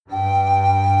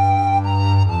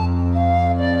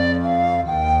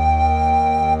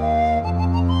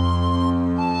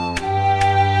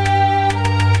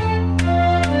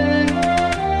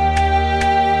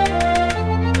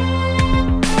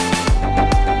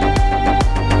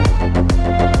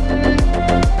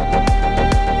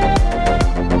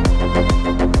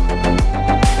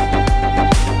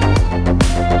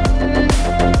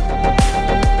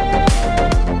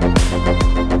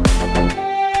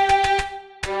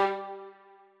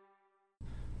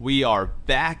We are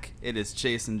back. It is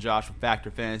Chase and Josh with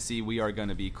Factor Fantasy. We are going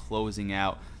to be closing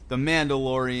out The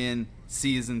Mandalorian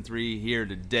Season 3 here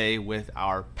today with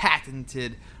our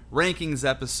patented rankings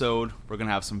episode. We're going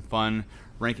to have some fun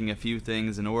ranking a few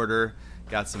things in order.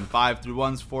 Got some 5 through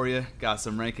 1s for you. Got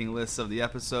some ranking lists of the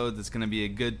episodes. It's going to be a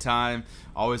good time.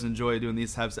 Always enjoy doing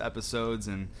these types of episodes.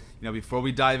 And, before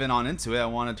we dive into it, I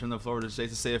want to turn the floor over to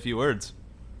Chase to say a few words.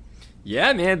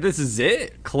 Yeah, man, this is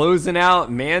it. Closing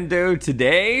out Mando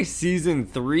today, Season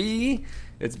 3.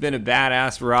 It's been a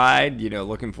badass ride.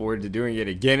 Looking forward to doing it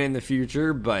again in the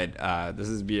future. But this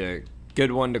is be a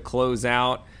good one to close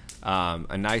out.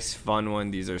 A nice, fun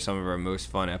one. These are some of our most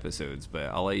fun episodes.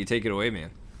 But I'll let you take it away, man.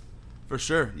 For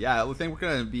sure. Yeah, I think we're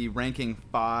going to be ranking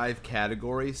 5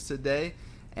 categories today.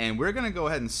 And we're going to go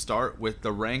ahead and start with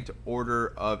the ranked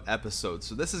order of episodes.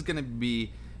 So this is going to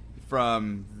be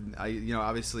from,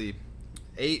 obviously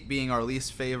 8 being our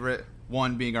least favorite,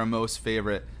 1 being our most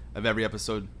favorite of every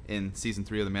episode in Season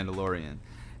 3 of The Mandalorian.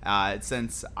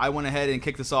 Since I went ahead and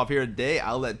kicked this off here today,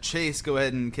 I'll let Chase go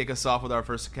ahead and kick us off with our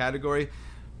first category.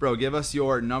 Bro, give us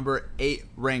your number 8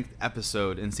 ranked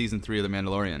episode in Season 3 of The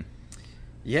Mandalorian.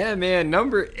 Yeah, man,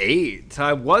 number 8.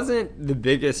 I wasn't the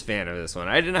biggest fan of this one.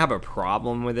 I didn't have a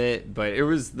problem with it, but it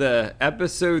was the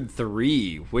episode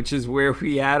 3, which is where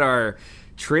we had our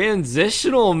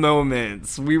transitional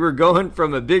moments. We were going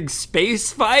from a big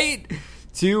space fight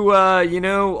to,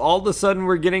 all of a sudden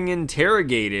we're getting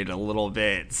interrogated a little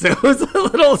bit. So it was a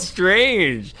little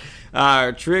strange.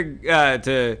 Trigger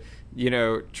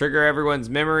everyone's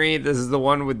memory. This is the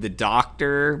one with the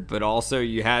doctor, but also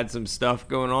you had some stuff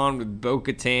going on with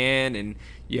Bo-Katan and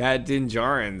you had Din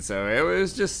Djarin. So it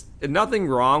was just nothing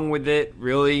wrong with it,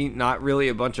 really. Not really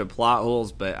a bunch of plot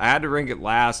holes, but I had to rank it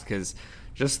last because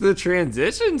just the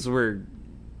transitions were,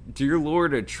 dear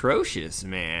Lord, atrocious,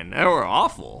 man. They were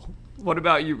awful. What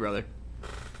about you, brother?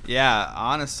 Yeah,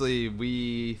 honestly,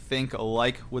 we think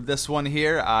alike with this one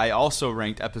here. I also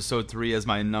ranked episode 3 as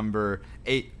my number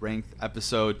 8 ranked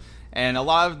episode, and a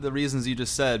lot of the reasons you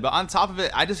just said. But on top of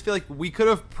it, I just feel like we could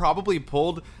have probably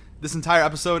pulled this entire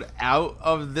episode out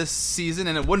of this season,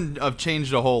 and it wouldn't have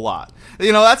changed a whole lot.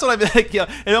 That's what I feel like.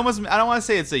 It almost, I don't want to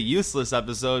say it's a useless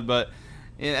episode, but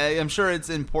I'm sure it's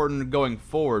important going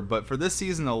forward. But for this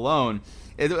season alone,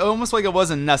 it almost like it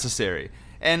wasn't necessary.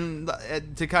 And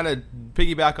to kind of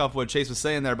piggyback off what Chase was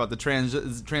saying there about the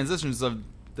transitions of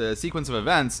the sequence of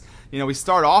events, we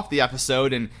start off the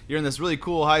episode and you're in this really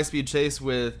cool high-speed chase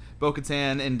with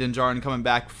Bo-Katan and Din Djarin coming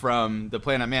back from the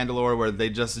planet Mandalore where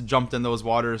they just jumped in those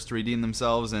waters to redeem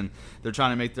themselves, and they're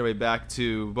trying to make their way back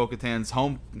to Bo-Katan's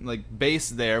home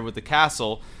base there with the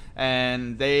castle,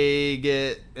 and they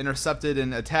get intercepted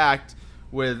and attacked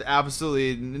with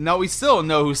absolutely no. We still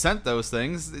know who sent those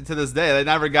things to this day. They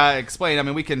never got explained. I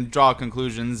mean, we can draw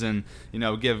conclusions and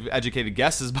give educated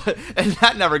guesses, but and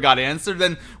that never got answered.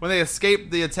 Then when they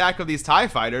escaped the attack of these TIE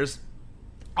fighters,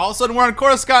 all of a sudden we're on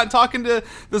Coruscant talking to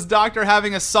this doctor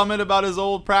having a summit about his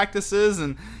old practices,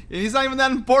 and he's not even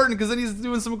that important because then he's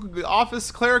doing some office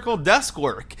clerical desk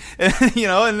work, and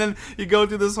then you go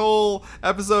through this whole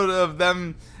episode of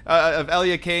them. Of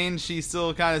Elia Kane, she's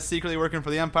still kind of secretly working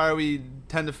for the Empire. We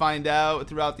tend to find out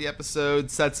throughout the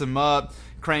episode, sets him up,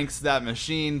 cranks that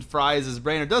machine, fries his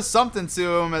brain, or does something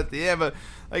to him at the end. But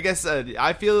like I said,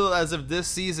 I feel as if this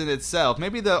season itself,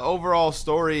 maybe the overall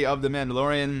story of The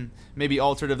Mandalorian may be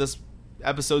altered if this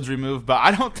episode's removed, but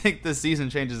I don't think this season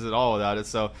changes at all without it.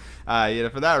 So,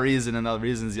 for that reason and other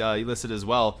reasons you listed as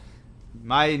well,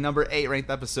 my number 8 ranked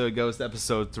episode goes to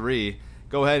episode 3.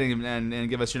 Go ahead and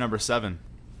give us your number 7.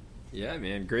 Yeah,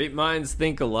 man, great minds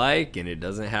think alike, and it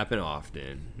doesn't happen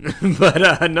often.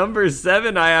 But number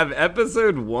 7, I have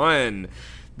episode 1.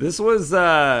 This was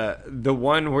the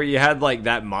one where you had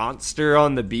that monster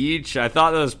on the beach. I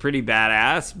thought that was pretty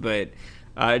badass, but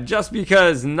just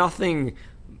because nothing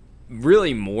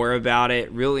really more about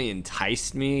it really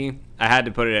enticed me, I had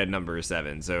to put it at number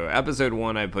 7. So episode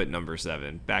 1, I put number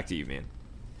 7. Back to you, man.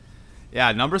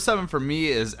 Yeah, number 7 for me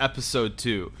is episode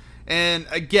 2. And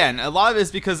again, a lot of it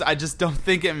is because I just don't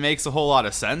think it makes a whole lot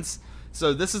of sense.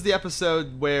 So this is the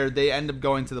episode where they end up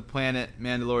going to the planet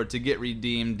Mandalore to get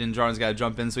redeemed. Din Djarin's got to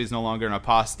jump in so he's no longer an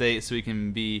apostate, so he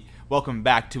can be welcomed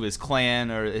back to his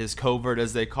clan, or his covert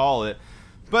as they call it.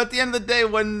 But at the end of the day,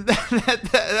 when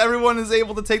everyone is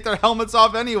able to take their helmets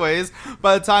off anyways,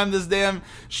 by the time this damn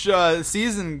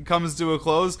season comes to a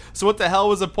close, so what the hell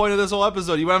was the point of this whole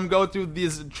episode? You let him go through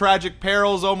these tragic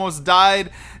perils, almost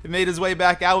died, made his way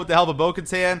back out with the help of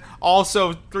Bo-Katan.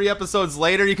 Also, 3 episodes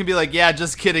later, you can be like, yeah,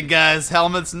 just kidding, guys.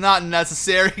 Helmets not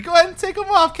necessary. Go ahead and take them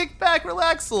off. Kick back.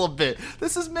 Relax a little bit.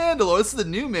 This is Mandalore. This is the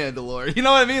new Mandalore. You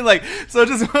know what I mean? Like, so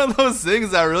just one of those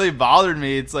things that really bothered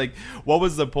me. It's like, what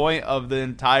was the point of the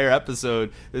entire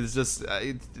episode? It's just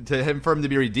for him to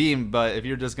be redeemed. But if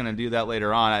you're just going to do that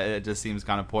later on, it just seems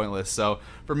kind of pointless. So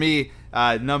for me,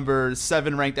 number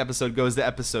 7 ranked episode goes to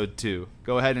episode 2.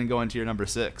 Go ahead and go into your number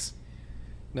 6.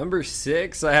 Number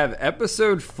 6, I have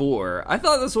episode 4. I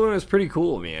thought this one was pretty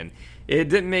cool, man. It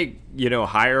didn't make,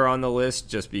 higher on the list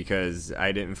just because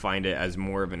I didn't find it as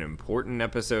more of an important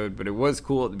episode, but it was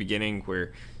cool at the beginning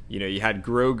where, you had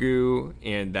Grogu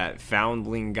and that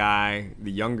foundling guy,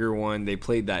 the younger one. They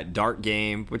played that dart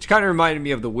game, which kind of reminded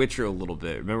me of The Witcher a little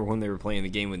bit. Remember when they were playing the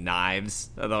game with knives?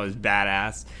 I thought it was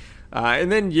badass. And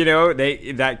then,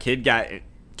 that kid got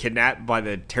kidnapped by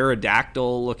the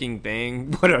pterodactyl looking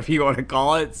thing, whatever you want to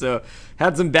call it. So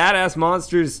had some badass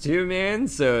monsters too, man.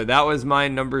 So that was my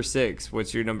number 6.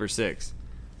 What's your number 6?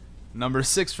 Number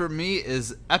 6 for me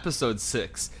is episode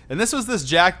 6. And this was this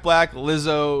Jack Black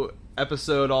Lizzo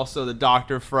episode, also the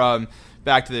doctor from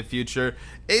Back to the Future.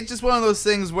 It's just one of those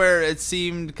things where it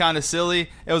seemed kind of silly.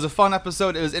 It was a fun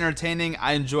episode. It was entertaining.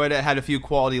 I enjoyed it. Had a few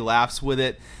quality laughs with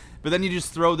it. But then you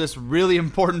just throw this really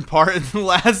important part in the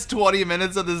last 20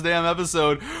 minutes of this damn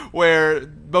episode where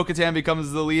Bo-Katan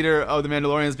becomes the leader of the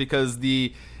Mandalorians because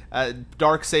the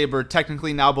Darksaber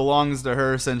technically now belongs to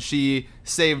her since she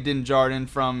saved Din Djarin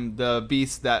from the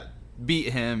beast that beat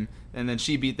him, and then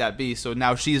she beat that beast. So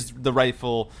now she's the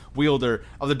rightful wielder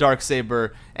of the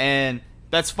Darksaber, and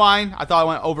that's fine. I thought it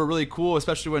went over really cool,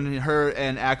 especially when her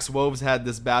and Axe Woves had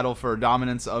this battle for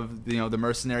dominance of the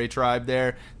mercenary tribe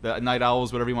there, the Night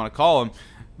Owls, whatever you want to call them.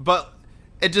 But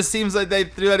it just seems like they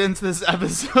threw that into this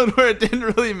episode where it didn't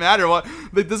really matter.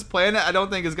 This planet, I don't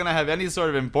think is going to have any sort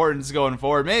of importance going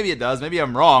forward. Maybe it does. Maybe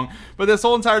I'm wrong. But this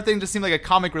whole entire thing just seemed like a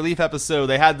comic relief episode.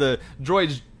 They had the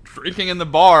droids drinking in the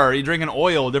bar, drinking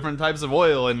oil, different types of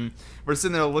oil, and we're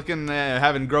sitting there looking at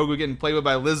having Grogu getting played with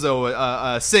by Lizzo,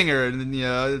 a singer,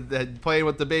 and playing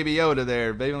with the Baby Yoda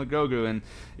there, Baby Grogu,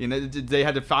 and they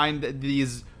had to find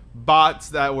these bots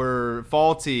that were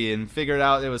faulty and figured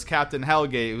out it was Captain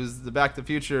Hellgate, who was the Back to the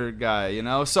Future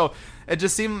guy, So it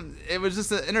just seemed it was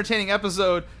just an entertaining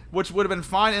episode, which would have been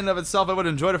fine in and of itself. I would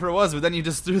have enjoyed it if it was, but then you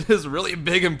just threw this really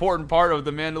big, important part of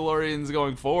the Mandalorians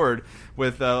going forward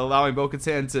with allowing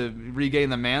Bo-Katan to regain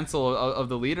the mantle of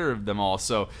the leader of them all.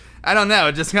 So I don't know.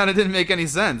 It just kind of didn't make any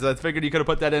sense. I figured you could have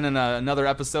put that in another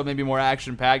episod, maybe more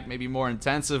action-packed, maybe more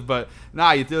intensive, but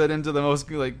nah, you threw that into the most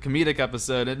comedic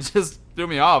episode. It just threw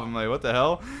me off. I'm like, what the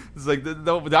hell? It's like,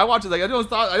 I watched it,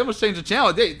 I almost changed the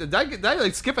channel. Did I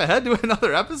skip ahead to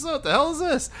another episode? What the hell is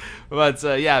this? But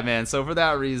yeah, man, so for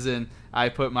that reason, I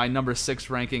put my number 6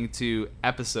 ranking to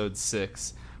episode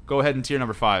 6. Go ahead and tier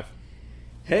number 5.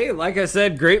 Hey, like I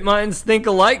said, great minds think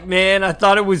alike, man. I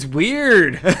thought it was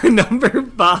weird. Number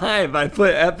 5, I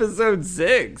put episode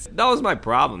 6. That was my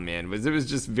problem, man. It was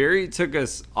just took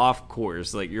us off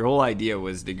course. Like, your whole idea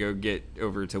was to go get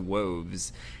over to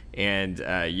Woves and,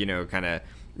 kind of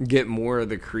get more of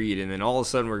the Creed. And then all of a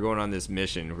sudden we're going on this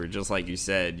mission where, just like you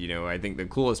said, I think the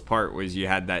coolest part was you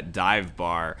had that dive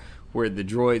bar where the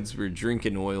droids were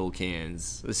drinking oil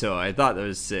cans. So I thought that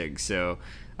was sick. So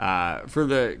for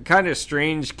the kind of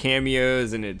strange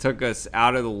cameos, and it took us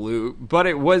out of the loop, but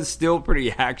it was still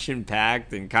pretty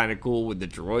action-packed and kind of cool with the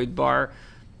droid bar,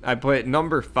 I put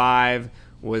number 5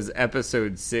 was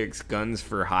episode 6, Guns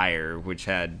for Hire, which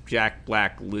had Jack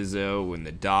Black, Lizzo, and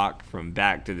the Doc from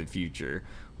Back to the Future.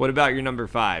 What about your number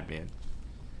 5, man?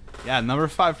 Yeah, number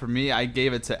 5 for me, I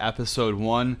gave it to episode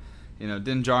 1.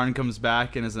 Din Djarin comes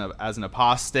back and as an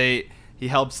apostate. He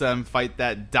helps them fight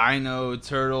that dino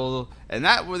turtle, and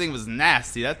that thing was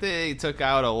nasty. That thing took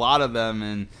out a lot of them,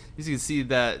 and you can see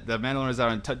that the Mandalorians are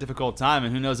in a difficult time,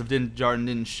 and who knows if Din Djarin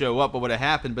didn't show up, what would have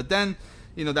happened. But then,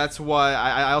 that's why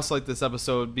I also like this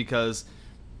episode, because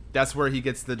that's where he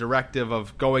gets the directive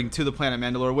of going to the planet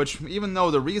Mandalore, which, even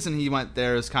though the reason he went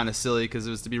there is kind of silly, because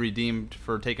it was to be redeemed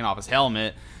for taking off his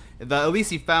helmet, at least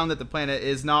he found that the planet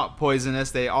is not poisonous.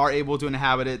 They are able to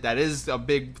inhabit it. That is a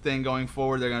big thing going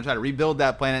forward. They're going to try to rebuild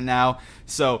that planet now.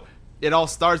 So it all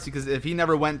starts because if he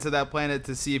never went to that planet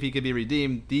to see if he could be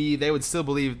redeemed, they would still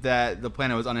believe that the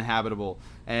planet was uninhabitable,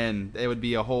 and it would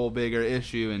be a whole bigger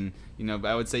issue. And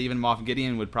I would say even Moff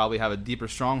Gideon would probably have a deeper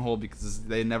stronghold because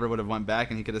they never would have went back,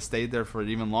 and he could have stayed there for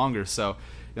even longer. So,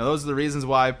 those are the reasons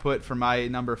why I put for my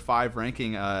number 5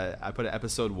 ranking. I put it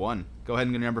episode 1. Go ahead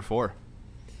and get number 4.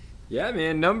 Yeah,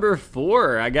 man, number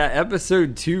 4, I got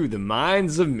episode 2, The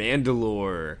Mines of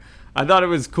Mandalore. I thought it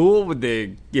was cool with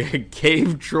the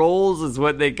cave trolls is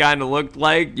what they kind of looked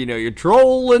like. You're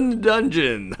troll in the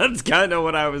dungeon. That's kind of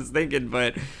what I was thinking.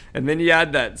 And then you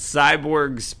had that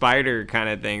cyborg spider kind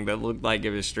of thing that looked like it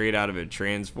was straight out of a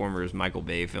Transformers Michael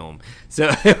Bay film. So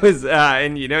it was,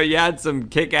 and you had some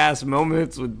kick-ass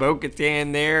moments with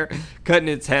Bo-Katan there, cutting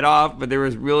its head off, but there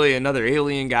was really another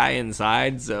alien guy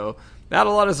inside. So that had a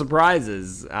lot of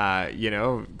surprises,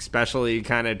 especially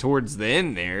kind of towards the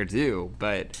end there too.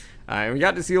 But we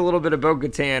got to see a little bit of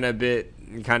Bo-Katan a bit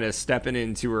kind of stepping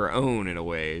into her own in a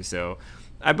way. So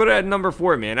I put it at number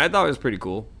 4, man. I thought it was pretty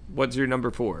cool. What's your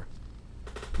number 4?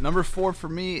 Number 4 for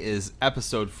me is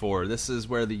episode 4. This is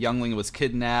where the youngling was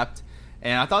kidnapped.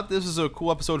 And I thought this was a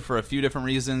cool episode for a few different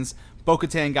reasons.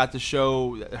 Bo-Katan got to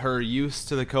show her use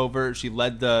to the covert. She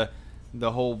led the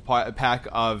whole pack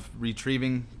of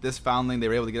retrieving this foundling. They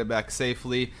were able to get it back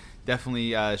safely.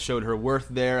 Definitely showed her worth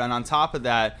there. And on top of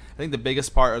that, I think the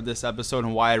biggest part of this episode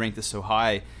and why I ranked this so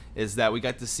high is that we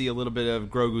got to see a little bit of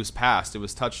Grogu's past. It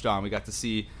was touched on. We got to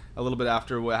see a little bit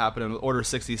after what happened in Order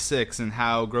 66 and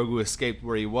how Grogu escaped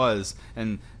where he was.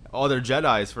 And other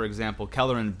Jedis, for example,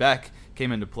 Keller and Beck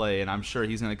came into play. And I'm sure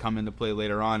he's going to come into play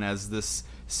later on as this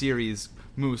series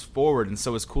moves forward. And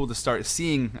so it's cool to start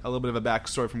seeing a little bit of a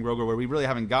backstory from Grogu where we really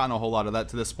haven't gotten a whole lot of that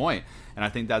to this point. And I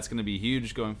think that's going to be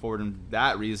huge going forward, and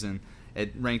that reason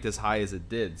it ranked as high as it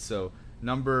did. So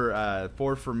number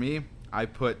 4 for me, I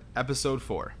put episode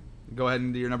 4. Go ahead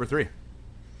and do your number 3.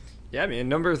 Yeah, man,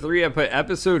 number 3, I put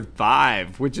episode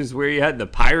 5, which is where you had the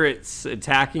pirates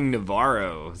attacking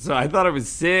Navarro. So I thought it was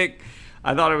sick.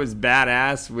 I thought it was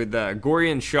badass with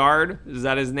Gorian Shard. Is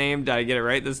that his name? Did I get it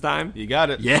right this time? You got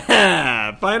it.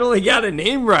 Yeah, finally got a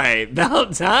name right.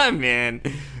 About time, man.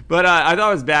 But I thought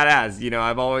it was badass.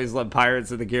 I've always loved Pirates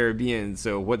of the Caribbean,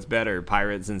 so what's better?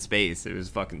 Pirates in space. It was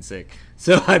fucking sick.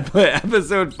 So I put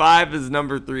episode 5 as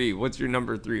number 3. What's your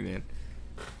number 3, man?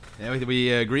 Yeah,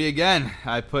 we agree again.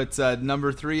 I put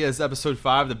number 3 as episode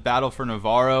 5, The Battle for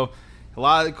Navarro. A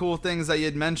lot of cool things that you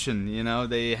had mentioned.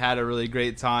 They had a really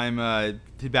great time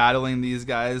battling these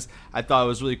guys. I thought it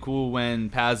was really cool when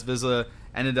Paz Vizsla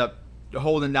ended up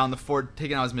holding down the fort,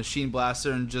 taking out his machine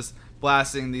blaster, and just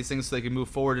blasting these things so they could move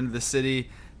forward into the city.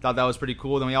 Thought that was pretty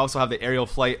cool. Then we also have the aerial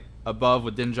flight above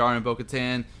with Din Djarin and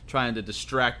Bo-Katan trying to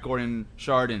distract Gorian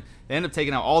Shard, and they end up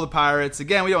taking out all the pirates.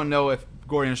 Again, we don't know if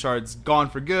Gorian Shard's gone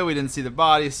for good. We didn't see the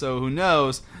body, so who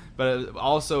knows. But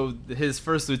also his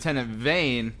first lieutenant,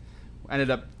 Vane,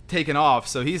 ended up taking off,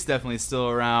 so he's definitely still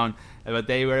around. But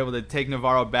they were able to take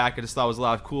Navarro back. I just thought it was a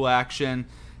lot of cool action.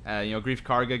 Grief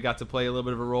Karga got to play a little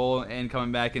bit of a role in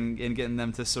coming back and getting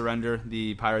them to surrender,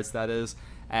 the pirates, that is.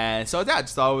 And so I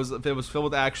just thought it was filled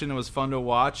with action. It was fun to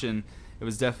watch, and it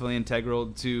was definitely integral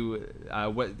to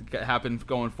what happened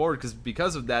going forward.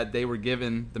 Because of that, the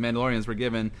Mandalorians were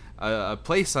given a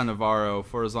place on Navarro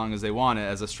for as long as they wanted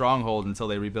as a stronghold until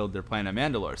they rebuild their planet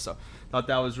Mandalore. So I thought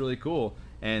that was really cool.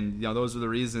 And those are the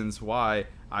reasons why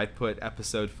I put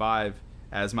episode 5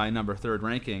 as my number 3rd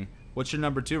ranking. What's your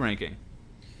number 2 ranking?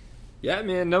 Yeah,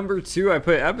 man, number 2, I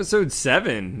put episode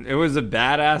 7. It was a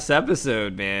badass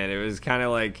episode, man. It was kind of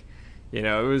like, it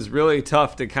was really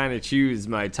tough to kind of choose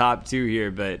my top 2 here,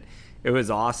 but it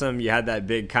was awesome. You had that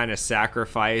big kind of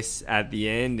sacrifice at the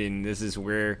end, and this is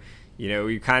where,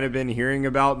 we've kind of been hearing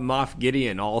about Moff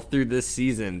Gideon all through this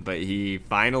season, but he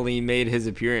finally made his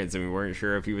appearance, and we weren't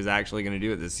sure if he was actually going to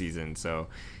do it this season. So,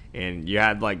 and you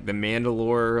had like the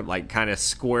Mandalore kind of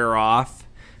square off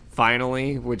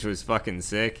finally, which was fucking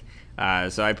sick.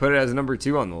 So I put it as number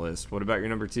 2 on the list. What about your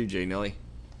number 2, Jay Nilly?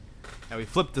 Yeah, we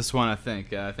flipped this one, I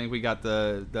think. I think we got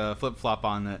the flip-flop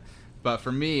on it. But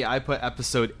for me, I put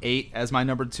episode 8 as my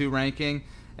number 2 ranking.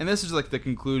 And this is like the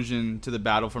conclusion to the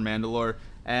Battle for Mandalore.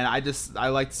 And I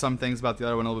liked some things about the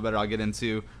other one a little bit better. I'll get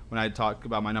into when I talk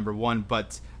about my number 1.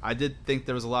 But I did think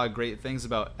there was a lot of great things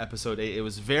about episode 8. It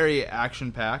was very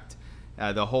action-packed.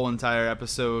 The whole entire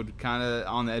episode kind of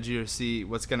on the edge of your seat.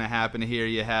 What's going to happen here?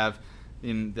 You have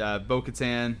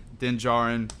Bo-Katan, Din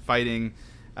Djarin fighting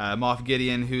Moff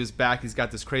Gideon, who's back. He's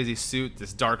got this crazy suit.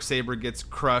 This Darksaber gets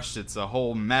crushed. It's a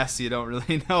whole mess. You don't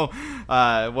really know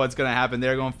what's going to happen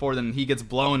there going forward. And he gets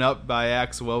blown up by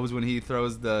Axe Woves when he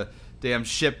throws the damn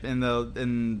ship in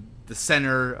the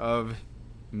center of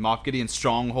Moff Gideon's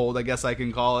stronghold, I guess I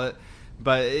can call it.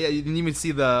 But you didn't even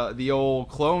see the old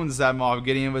clones that Moff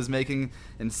Gideon was making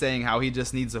and saying how he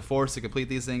just needs the Force to complete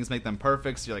these things, make them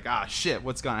perfect. So you're like, ah, shit,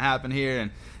 what's going to happen here?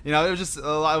 And, you know, it was just it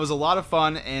was a lot of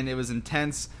fun, and it was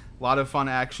intense, a lot of fun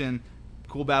action,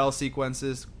 cool battle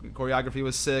sequences, choreography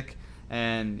was sick,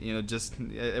 and, you know, just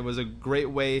it was a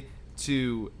great way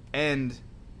to end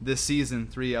this season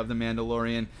 3 of The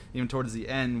Mandalorian, even towards the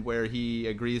end where he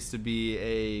agrees to be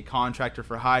a contractor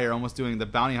for hire, almost doing the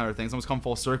bounty hunter things, almost come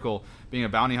full circle, being a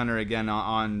bounty hunter again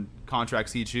on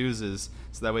contracts he chooses,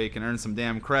 so that way he can earn some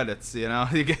damn credits, you know?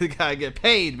 You gotta get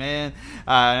paid, man.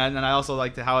 And I also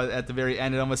liked how at the very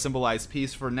end it almost symbolized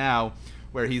peace for now,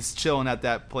 where he's chilling at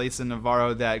that place in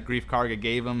Navarro that Grief Karga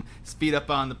gave him, his feet up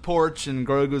on the porch, and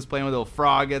Grogu's playing with a little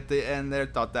frog at the end there.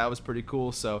 Thought that was pretty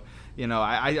cool. So, you know,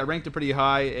 I ranked it pretty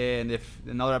high, and if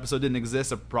another episode didn't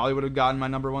exist, I probably would have gotten my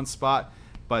number 1 spot.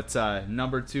 But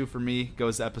number 2 for me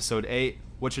goes to episode 8.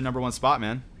 What's your number 1 spot,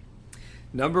 man?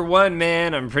 Number 1,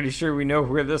 man, I'm pretty sure we know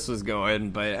where this was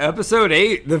going, but episode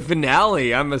 8, the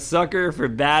finale. I'm a sucker for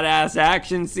badass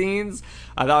action scenes.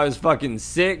 I thought it was fucking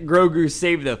sick. Grogu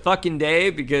saved the fucking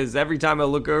day, because every time I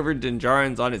look over, Din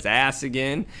Djarin's on his ass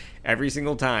again. Every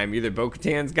single time. Either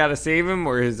Bo-Katan's got to save him,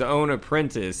 or his own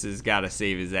apprentice has got to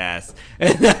save his ass.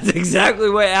 And that's exactly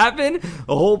what happened.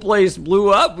 The whole place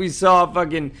blew up. We saw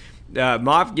fucking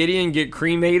Moff Gideon get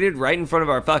cremated right in front of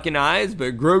our fucking eyes,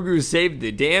 but Grogu saved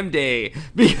the damn day,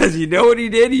 because you know what he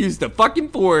did? He used the fucking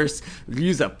Force. He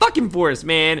used the fucking Force,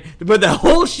 man. But the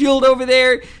whole shield over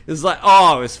there is like,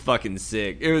 oh, it was fucking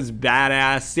sick. It was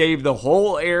badass. Saved the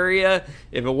whole area.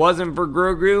 If it wasn't for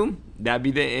Grogu, that'd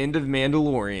be the end of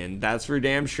Mandalorian. That's for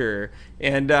damn sure.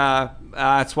 And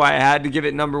that's why I had to give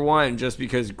it number 1, just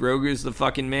because Grogu's the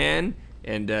fucking man.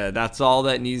 And that's all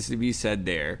that needs to be said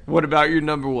there. What about your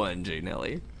number 1, Jay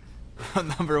Nelly?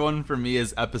 Number 1 for me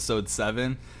is episode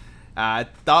 7. I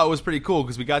thought it was pretty cool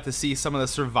because we got to see some of the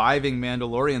surviving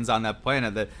Mandalorians on that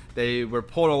planet. That they were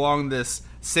pulled along this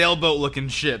sailboat-looking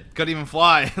ship. Couldn't even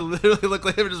fly. It literally looked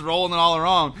like they were just rolling it all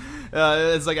around.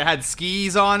 It's like it had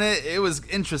skis on it. It was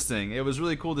interesting. It was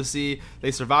really cool to see.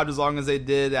 They survived as long as they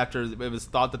did after it was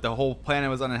thought that the whole planet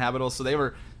was uninhabitable. So they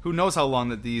were, who knows how long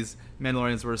that these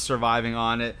Mandalorians were surviving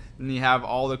on it. And you have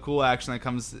all the cool action that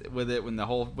comes with it when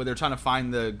they're trying to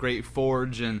find the Great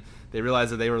Forge, and they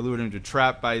realize that they were lured into a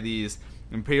trap by these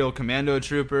Imperial Commando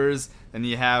troopers. And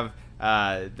you have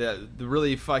the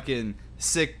really fucking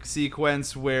sick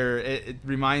sequence where it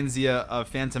reminds you of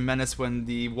Phantom Menace when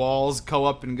the walls go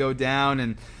up and go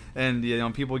down, and you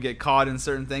know, people get caught in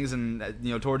certain things. And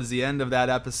you know, towards the end of that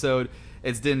episode,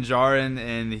 it's Din Djarin,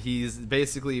 and he's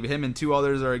basically, him and 2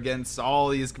 others are against all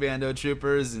these commando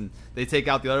troopers, and they take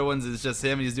out the other ones. It's just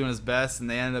him, and he's doing his best, and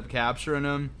they end up capturing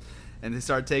him, and they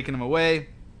start taking him away.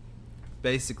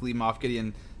 Basically, Moff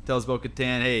Gideon tells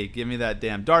Bo-Katan, hey, give me that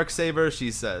damn Darksaber. She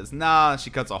says, nah.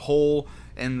 She cuts a hole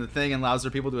in the thing and allows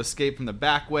her people to escape from the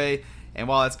back way. And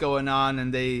while that's going on,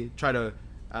 and they try to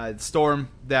storm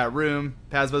that room,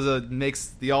 Paz Vizsla makes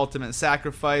the ultimate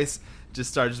sacrifice, just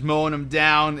starts mowing them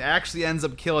down. Actually ends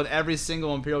up killing every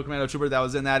single Imperial Commando trooper that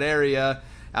was in that area.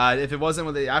 If it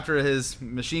wasn't after his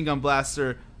machine gun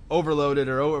blaster overloaded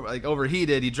or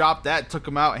overheated, he dropped that, took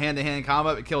him out hand-to-hand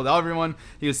combat, it killed everyone.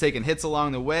 He was taking hits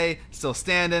along the way, still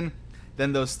standing.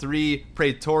 Then those 3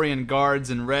 Praetorian guards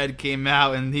in red came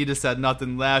out, and he just had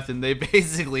nothing left, and they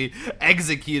basically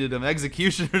executed him,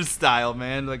 executioner style,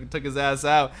 man. Like, it took his ass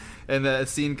out. And the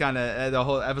scene the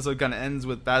whole episode kind of ends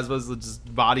with Paz Vizsla's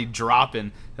just body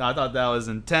dropping. And I thought that was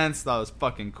intense. Thought it was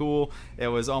fucking cool. It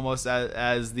was almost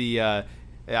as the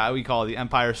we call it the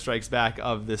Empire Strikes Back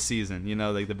of this season. You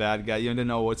know, like the bad guy, you didn't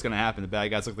know what's going to happen. The bad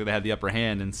guys looked like they had the upper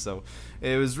hand, and so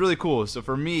it was really cool. So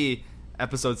for me,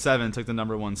 episode 7 took the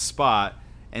number 1 spot.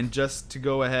 And just to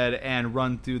go ahead and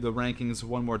run through the rankings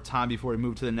one more time before we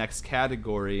move to the next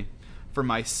category, for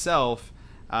myself,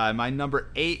 my number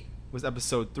 8 was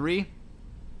episode 3,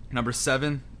 number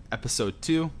 7, episode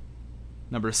 2,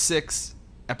 number 6,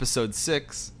 episode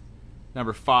 6,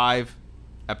 number 5,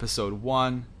 episode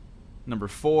 1, number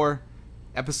 4,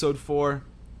 episode 4,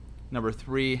 number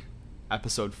 3,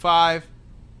 episode 5,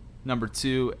 number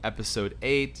 2, episode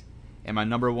 8, and my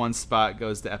number 1 spot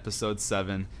goes to episode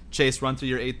 7. Chase, run through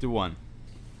your 8 through 1.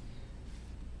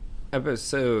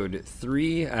 Episode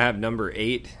 3, I have number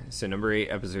 8. So number 8,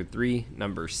 episode 3.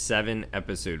 Number 7,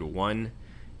 episode 1.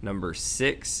 Number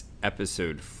 6,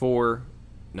 episode 4.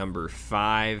 Number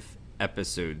 5,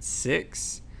 episode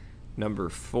 6. Number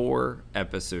 4,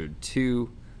 episode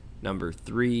 2. Number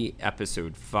 3,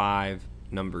 episode 5.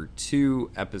 Number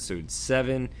 2, episode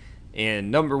 7.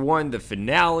 And number 1, the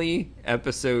finale,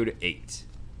 episode 8.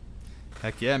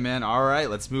 Heck yeah, man. All right,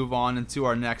 let's move on into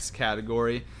our next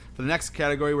category. For the next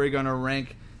category, we're going to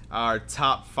rank our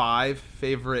top 5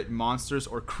 favorite monsters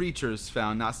or creatures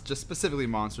found, not just specifically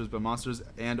monsters, but monsters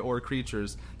and or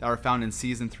creatures that were found in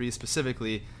Season 3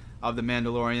 specifically of The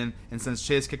Mandalorian. And since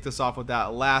Chase kicked us off with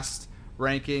that last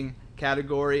ranking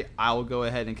category, I will go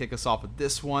ahead and kick us off with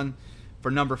this one. For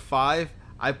number 5,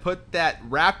 I put that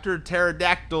raptor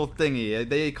pterodactyl thingy.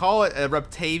 They call it a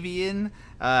reptavian.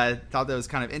 Thought that was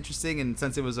kind of interesting, and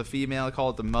since it was a female, I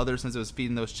call it the mother since it was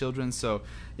feeding those children. So,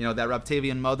 that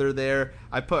reptavian mother there,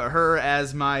 I put her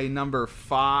as my number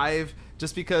 5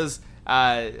 just because,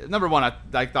 number 1,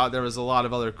 I thought there was a lot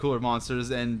of other cooler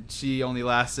monsters, and she only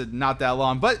lasted not that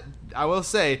long. But I will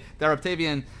say that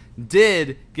reptavian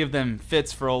did give them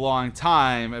fits for a long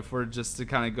time, if we're just to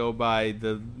kind of go by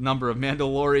the number of dead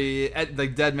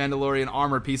Mandalorian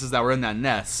armor pieces that were in that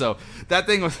nest. So that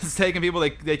thing was taking people.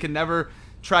 They could never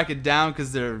track it down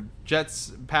because their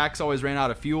jets packs always ran out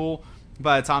of fuel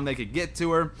by the time they could get to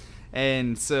her.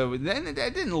 And so then it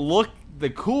didn't look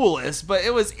the coolest, but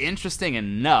it was interesting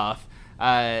enough.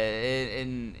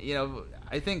 And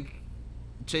I think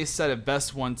Chase said it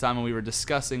best one time when we were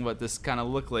discussing what this kind of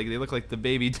looked like. They look like the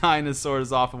baby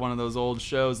dinosaurs off of one of those old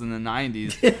shows in the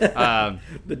 90s.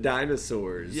 The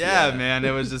dinosaurs. Yeah, man.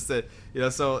 It was just so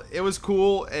it was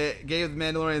cool. It gave the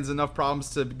Mandalorians enough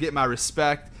problems to get my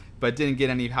respect, but didn't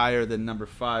get any higher than number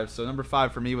 5. So number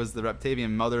 5 for me was the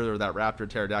reptavian mother, or that raptor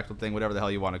pterodactyl thing, whatever the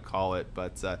hell you want to call it.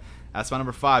 But that's my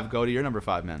number 5. Go to your number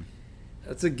 5, man.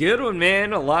 That's a good one,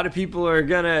 man. A lot of people are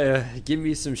going to give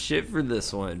me some shit for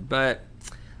this one, but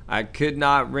I could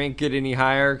not rank it any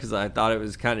higher because I thought it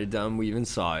was kind of dumb. We even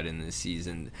saw it in this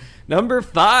season. Number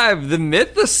 5, the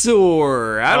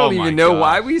Mythosaur. I don't even know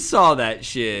why we saw that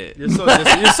shit. You're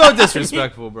so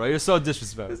disrespectful, bro. You're so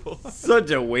disrespectful.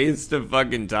 Such a waste of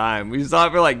fucking time. We saw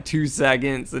it for like 2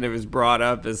 seconds, and it was brought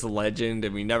up as a legend,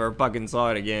 and we never fucking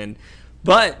saw it again.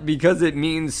 But because it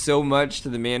means so much to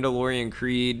the Mandalorian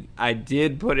Creed, I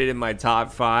did put it in my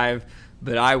top 5.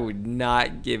 But I would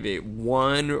not give it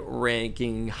one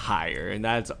ranking higher, and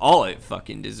that's all it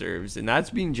fucking deserves, and that's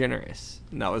being generous.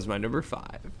 And that was my number 5.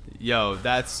 Yo,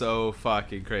 that's so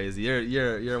fucking crazy.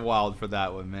 You're wild for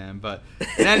that one, man. But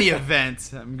in any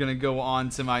event, I'm gonna go on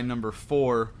to my number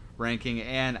 4 ranking,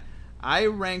 and I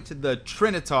ranked the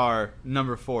Trinitar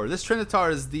number 4. This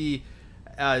Trinitar is the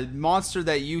monster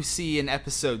that you see in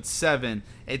episode 7.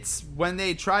 It's when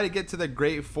they try to get to the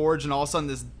Great Forge, and all of a sudden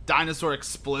this dinosaur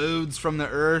explodes from the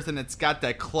earth, and it's got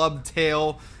that club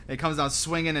tail. It comes down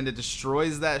swinging, and it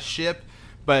destroys that ship.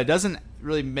 But it doesn't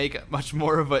really make much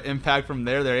more of an impact from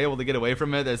there. They're able to get away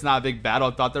from it. It's not a big battle.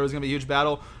 I thought there was going to be a huge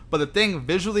battle. But the thing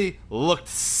visually looked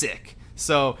sick.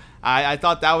 So I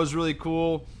thought that was really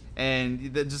cool.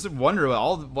 And just wonder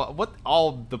what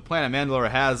all the planet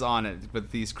Mandalore has on it with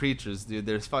these creatures, dude.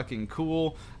 They're fucking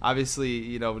cool.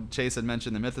 Obviously, Chase had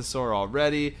mentioned the Mythosaur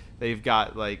already. They've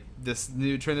got like this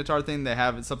new Trinitar thing. They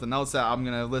have something else that I'm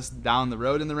gonna list down the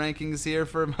road in the rankings here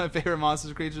for my favorite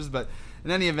monsters creatures. But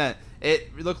in any event,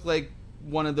 it looked like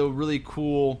one of the really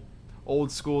cool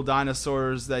old school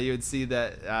dinosaurs that you would see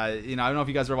that I don't know if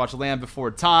you guys ever watched Land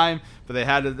Before Time, but they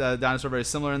had a dinosaur very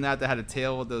similar in that had a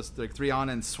tail with those like 3 on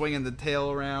it and swinging the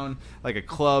tail around like a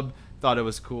club. Thought it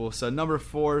was cool. So number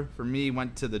 4 for me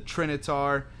went to the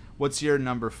Trinitar. What's your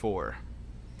number 4?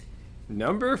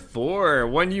 Number 4,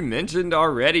 one you mentioned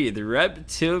already, the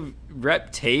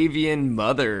Reptavian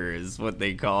Mother is what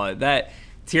they call it. That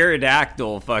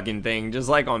pterodactyl fucking thing, just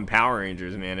like on Power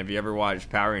Rangers, man. If you ever watched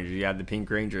Power Rangers, you had the Pink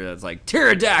Ranger that's like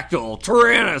pterodactyl,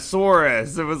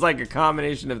 Tyrannosaurus. It was like a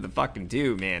combination of the fucking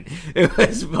two, man. It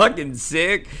was fucking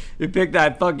sick. It picked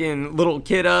that fucking little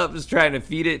kid up, was trying to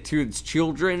feed it to its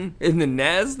children in the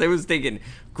nest. They was taking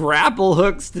grapple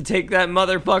hooks to take that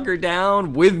motherfucker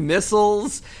down with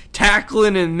missiles,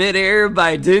 tackling in midair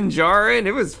by Din Djarin.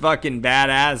 It was fucking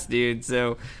badass, dude.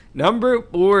 So number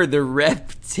 4, the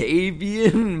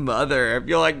Reptavian Mother. I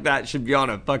feel like that should be on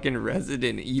a fucking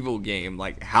Resident Evil game,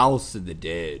 like House of the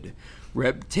Dead.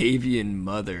 Reptavian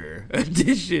Mother,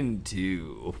 Edition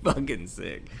 2. Fucking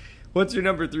sick. What's your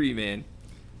number 3, man?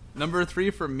 Number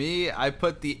 3 for me, I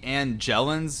put the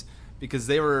Angelans because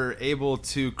they were able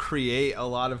to create a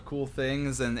lot of cool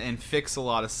things and fix a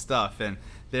lot of stuff. And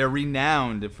they're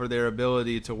renowned for their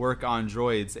ability to work on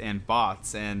droids and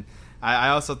bots. And I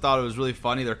also thought it was really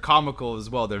funny. They're comical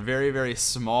as well. They're very, very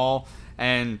small.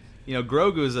 And,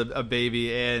 Grogu's a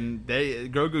baby. And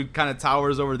Grogu kind of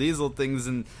towers over these little things.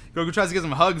 And Grogu tries to give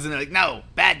them hugs. And they're like, no,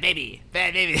 bad baby,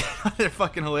 bad baby. They're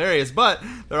fucking hilarious. But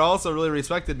they're also really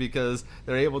respected because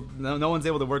they're able. No one's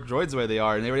able to work droids the way they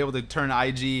are. And they were able to turn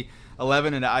IG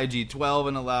IG-11 into IG-12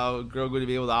 and allow Grogu to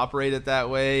be able to operate it that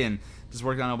way, and just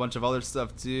working on a bunch of other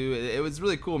stuff too. It was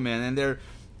really cool, man. And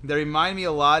they remind me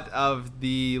a lot of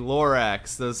the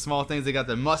Lorax, those small things. They got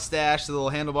the mustache, the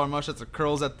little handlebar mustache, the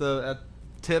curls at the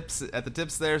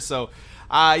tips there. So,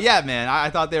 yeah, man, I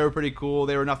thought they were pretty cool.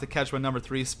 They were enough to catch my number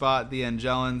 3 spot, the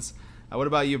Angelans. What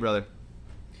about you, brother?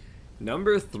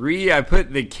 Number 3, I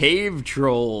put the cave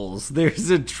trolls. There's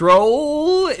a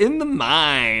troll in the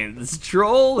mines.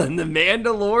 Troll in the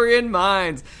Mandalorian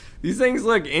mines. These things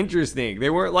look interesting.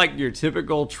 They weren't like your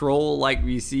typical troll like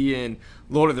we see in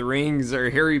Lord of the Rings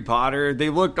or Harry Potter. They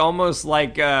looked almost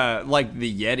like the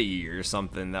Yeti or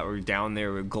something that were down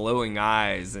there with glowing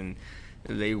eyes, and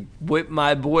they whipped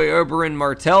my boy Oberyn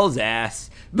Martell's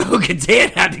ass.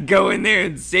 Bo-Katan had to go in there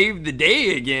and save the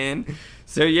day again.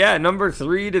 So yeah, number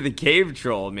 3 to the cave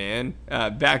troll, man.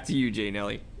 Back to you, Jay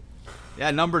Nelly. Yeah,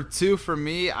 number 2 for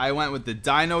me, I went with the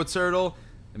Dino Turtle.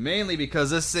 Mainly because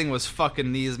this thing was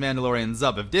fucking these Mandalorians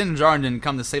up. If Din Djarin didn't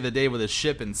come to save the day with his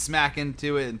ship and smack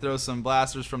into it and throw some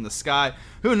blasters from the sky,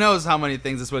 who knows how many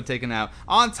things this would have taken out.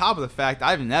 On top of the fact,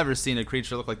 I've never seen a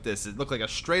creature look like this. It looked like a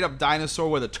straight up dinosaur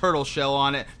with a turtle shell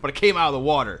on it, but it came out of the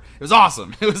water. It was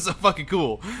awesome. It was so fucking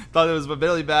cool. Thought it was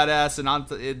really badass,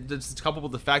 and it just coupled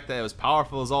with the fact that it was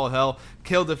powerful as all hell,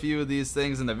 killed a few of these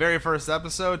things in the very first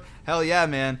episode. Hell yeah,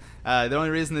 man. The only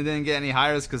reason they didn't get any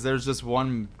higher is because there's just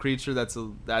one creature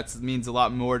that means a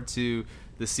lot more to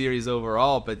the series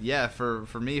overall. But yeah, for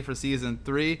me, for season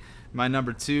 3, my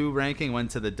number 2 ranking went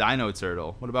to the Dino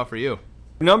Turtle. What about for you?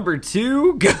 Number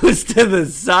 2 goes to the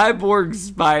cyborg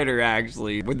spider,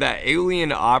 actually, with that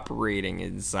alien operating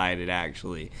inside it,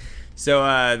 actually. So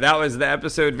that was the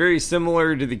episode, very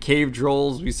similar to the cave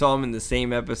trolls. We saw them in the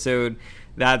same episode.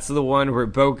 That's the one where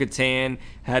Bo-Katan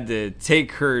had to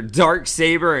take her dark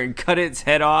saber and cut its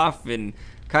head off, and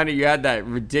kind of you had that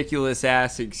ridiculous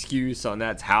ass excuse on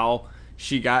that's how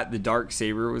she got the dark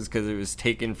saber, was because it was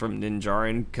taken from Din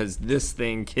Djarin because this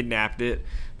thing kidnapped it.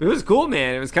 But it was cool,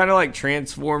 man. It was kind of like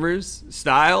Transformers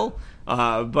style,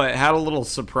 but had a little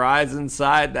surprise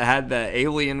inside that had the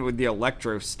alien with the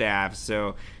electro staff.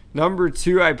 So number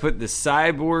 2, I put the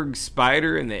cyborg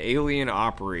spider and the alien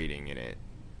operating in it.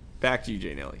 Back to you,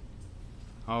 Jay Nelly.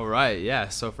 All right, yeah.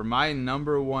 So for my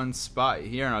number 1 spot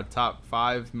here in our top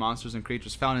 5 monsters and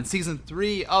creatures found in season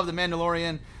 3 of The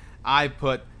Mandalorian, I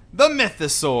put the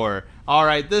Mythosaur. All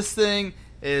right, this thing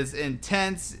is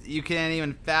intense. You can't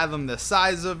even fathom the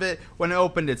size of it. When it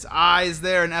opened its eyes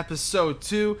there in episode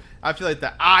 2, I feel like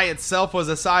the eye itself was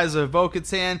the size of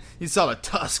Bo-Katan. You saw the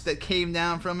tusk that came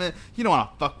down from it. You don't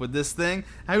want to fuck with this thing.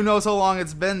 Who knows how long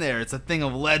it's been there? It's a thing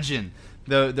of legend.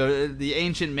 The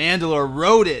ancient Mandalore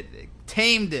rode it,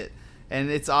 tamed it, and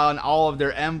it's on all of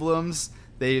their emblems.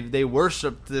 They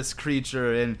worshipped this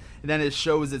creature, and then it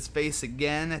shows its face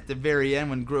again at the very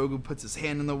end when Grogu puts his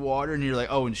hand in the water, and you're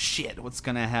like, oh, and shit, what's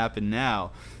going to happen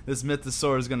now? This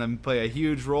Mythosaur is going to play a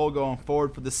huge role going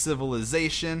forward for the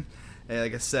civilization. And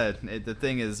like I said, the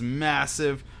thing is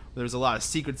massive. There's a lot of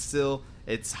secrets still.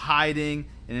 It's hiding,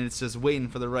 and it's just waiting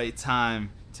for the right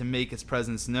time to make its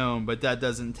presence known, but that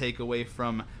doesn't take away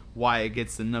from why it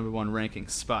gets the number 1 ranking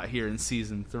spot here in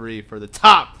season 3 for the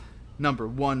top number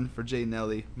 1 for Jay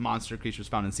Nelly monster creatures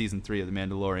found in season 3 of The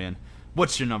Mandalorian.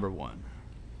 What's your number 1?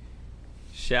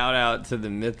 Shout out to the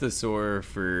Mythosaur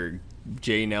for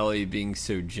Jay Nelly being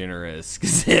so generous,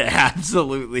 because it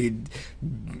absolutely,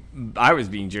 I was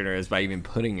being generous by even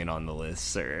putting it on the list,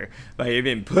 sir. By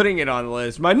even putting it on the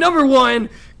list. My number 1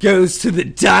 goes to the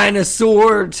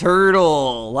dinosaur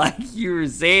turtle. Like you were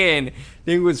saying,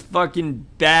 thing was fucking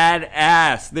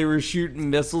badass. They were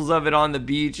shooting missiles of it on the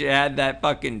beach. It had that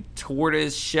fucking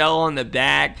tortoise shell on the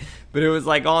back, but it was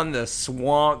like on the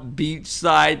swamp beach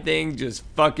side thing, just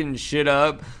fucking shit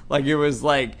up. Like it was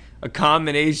like a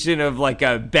combination of like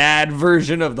a bad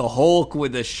version of the Hulk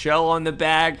with a shell on the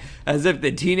back, as if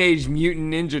the Teenage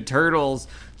Mutant Ninja Turtles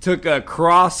took a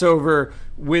crossover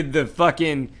with the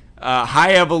fucking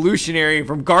High Evolutionary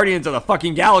from Guardians of the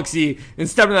fucking Galaxy and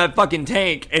stepped in that fucking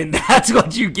tank, and that's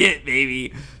what you get,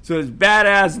 baby. So it's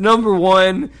badass. Number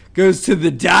 1 goes to the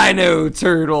Dino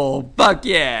Turtle. Fuck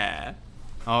yeah.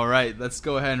 All right, let's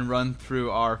go ahead and run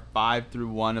through our 5 through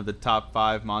 1 of the top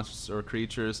 5 monsters or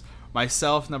creatures.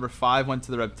 Myself, number 5 went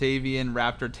to the Reptavian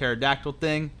Raptor Pterodactyl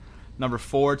thing. Number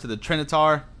 4 to the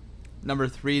Trinitar. Number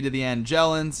 3 to the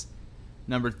Angelans.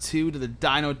 Number 2 to the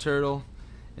Dino Turtle.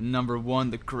 And number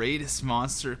 1, the greatest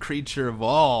monster creature of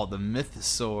all, the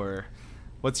Mythosaur.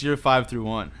 What's your 5 through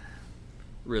 1?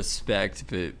 Respect,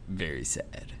 but very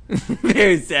sad.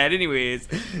 Very sad. Anyways,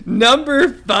 number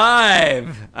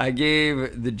 5, I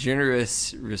gave the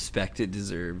generous respect it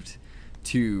deserved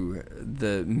to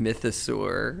the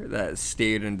mythosaur that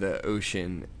stayed in the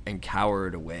ocean and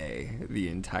cowered away the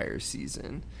entire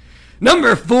season.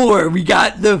 Number 4, we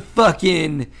got the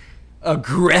fucking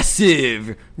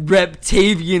aggressive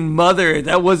reptilian mother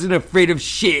that wasn't afraid of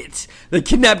shit, that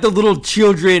kidnapped the little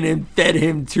children and fed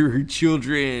him to her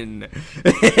children.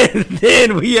 And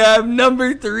then we have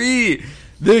number 3,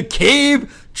 the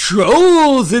cave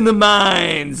trolls in the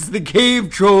mines. The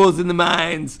cave trolls in the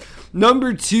mines.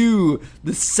 Number 2,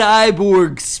 the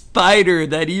cyborg spider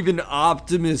that even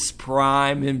Optimus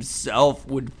Prime himself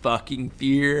would fucking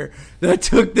fear, that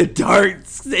took the dark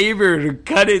saber to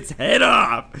cut its head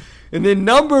off. And then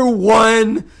number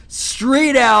 1,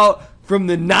 straight out from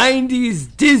the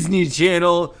 90s Disney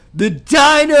Channel, the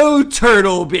Dino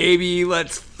Turtle, baby.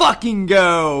 Let's fucking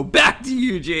go. Back to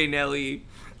you, Jay Nelly.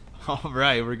 All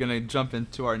right, we're going to jump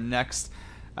into our next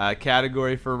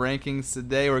category for rankings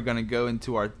today. We're going to go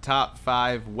into our top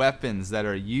 5 weapons that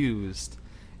are used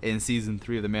in Season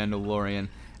 3 of The Mandalorian.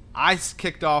 I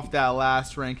kicked off that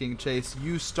last ranking, Chase.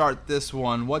 You start this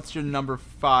one. What's your number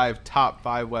 5 top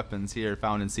 5 weapons here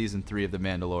found in Season 3 of The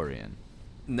Mandalorian?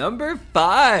 Number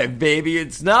 5, baby.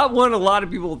 It's not one a lot of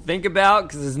people think about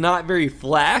because it's not very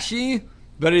flashy,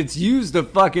 but it's used a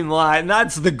fucking lot, and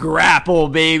that's the grapple,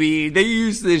 baby. They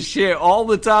use this shit all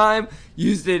the time.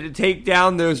 Used it to take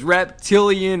down those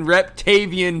reptilian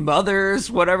mothers,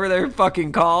 whatever they're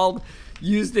fucking called.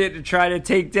 Used it to try to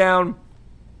take down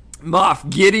Moff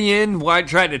Gideon. Why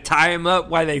try to tie him up?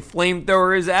 Why they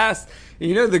flamethrower his ass?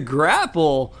 You know, the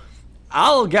grapple,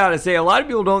 I'll gotta say, a lot of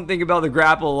people don't think about the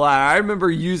grapple a lot. I remember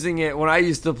using it when I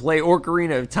used to play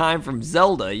Ocarina of Time from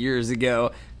Zelda years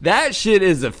ago. That shit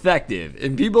is effective,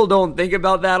 and people don't think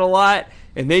about that a lot,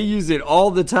 and they use it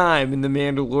all the time in The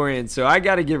Mandalorian, so I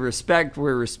gotta give respect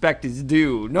where respect is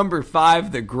due. Number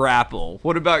 5, the grapple.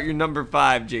 What about your number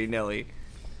 5, Jay Nelly?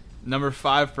 Number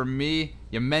 5 for me,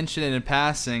 you mentioned it in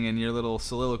passing in your little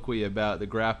soliloquy about the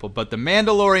grapple, but the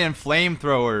Mandalorian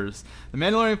flamethrowers. The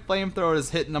Mandalorian flamethrowers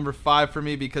hit number 5 for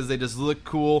me because they just look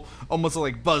cool, almost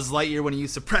like Buzz Lightyear when he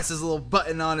used to press his little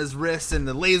button on his wrist and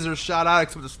the laser shot out,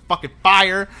 except with this fucking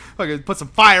fire. Fucking put some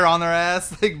fire on their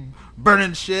ass, like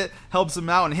burning shit, helps them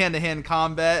out in hand-to-hand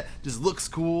combat, just looks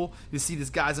cool. You see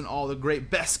these guys in all the great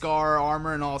Beskar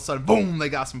armor, and all of a sudden, boom, they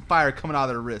got some fire coming out of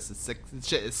their wrists. It's sick. This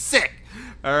shit is sick.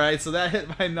 All right, so that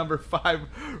hit my number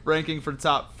 5 ranking for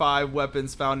top 5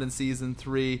 weapons found in Season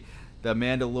 3, the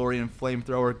Mandalorian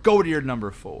flamethrower. Go to your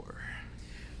number 4.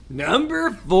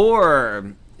 Number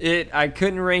 4. I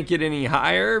couldn't rank it any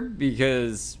higher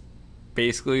because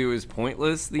basically it was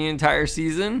pointless the entire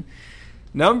season.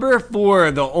 Number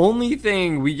 4, the only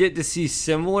thing we get to see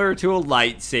similar to a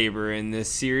lightsaber in this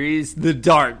series, the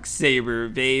dark saber,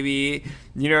 baby.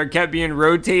 You know, it kept being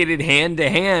rotated hand to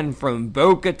hand from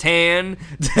Bo-Katan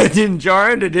to Din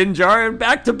Djarin,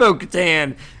 back to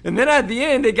Bo-Katan. And then at the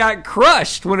end, it got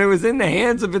crushed when it was in the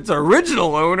hands of its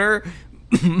original owner,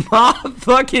 Moff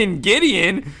fucking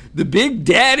Gideon, the big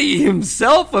daddy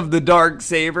himself of the dark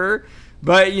saber.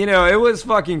 But, you know, it was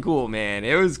fucking cool, man.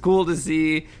 It was cool to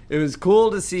see. It was cool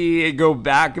to see it go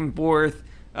back and forth,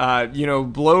 you know,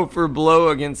 blow for blow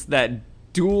against that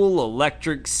dual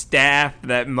electric staff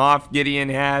that Moff Gideon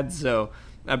had. So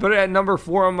I put it at number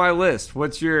 4 on my list.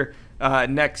 What's your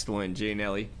next one, Jay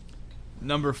Nelly?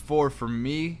 Number 4 for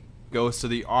me goes to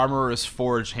the Armorer's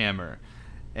Forge Hammer.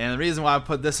 And the reason why I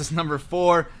put this as number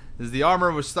 4 is the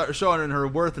armor was showing her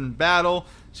worth in battle.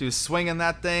 She was swinging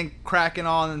that thing, cracking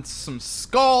on some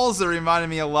skulls that reminded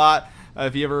me a lot.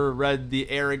 If you ever read the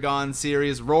Aragon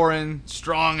series, roaring,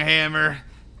 strong hammer,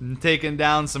 and taking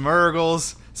down some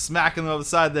Urgles, smacking them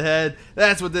upside the head.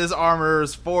 That's what this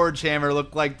Armorer's Forge Hammer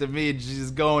looked like to me.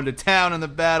 She's going to town in the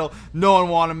battle. No one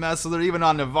wanted to mess with her. Even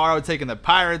on Navarro, taking the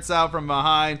pirates out from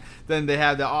behind. Then they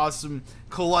had the awesome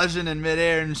collision in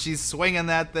midair, and she's swinging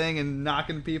that thing and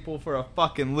knocking people for a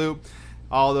fucking loop.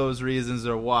 All those reasons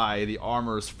are why the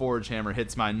Armorer's Forge Hammer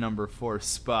hits my number 4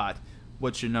 spot.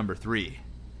 What's your number 3?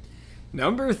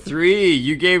 Number 3,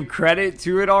 you gave credit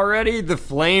to it already. The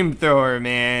flamethrower,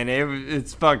 man,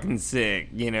 it's fucking sick.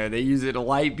 You know, they use it to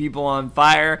light people on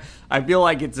fire. I feel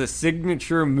like it's a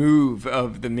signature move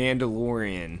of the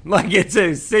Mandalorian. Like, it's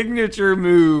a signature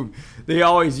move. They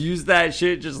always use that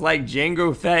shit just like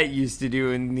Jango Fett used to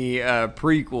do in the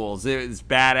prequels. It was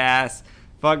badass,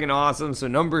 fucking awesome. So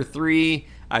number 3,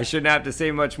 I shouldn't have to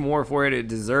say much more for it. It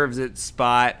deserves its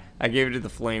spot. I gave it to the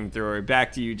flamethrower.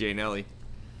 Back to you, Jay Nelly.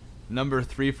 Number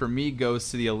 3 for me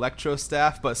goes to the Electro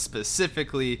Staff, but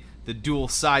specifically the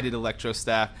dual-sided Electro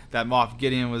Staff that Moff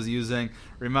Gideon was using.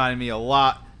 Reminded me a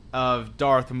lot of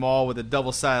Darth Maul with a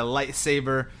double-sided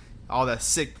lightsaber. all that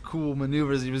sick, cool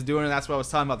maneuvers he was doing. And that's what I was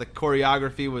talking about. The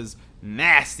choreography was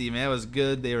nasty, man. It was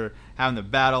good. They were having the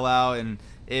battle out, and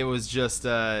it was just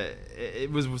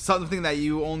it was something that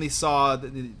you only saw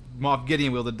Moff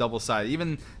Gideon wield a double side.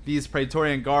 Even these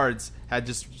Praetorian guards had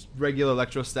just regular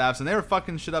electro staffs, and they were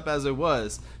fucking shit up as it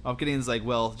was. Moff Gideon's like,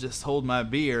 well, just hold my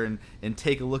beer and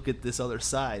take a look at this other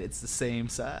side. It's the same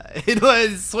side.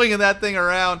 Swinging that thing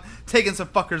around, taking some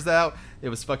fuckers out. It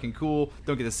was fucking cool.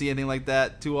 Don't get to see anything like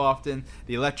that too often.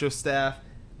 The electro staff,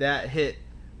 that hit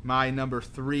my number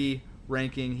 3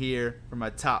 ranking here for my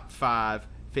top 5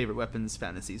 favorite weapons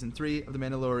found in Season 3 of The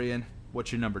Mandalorian.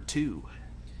 What's your number 2?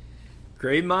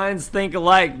 Great minds think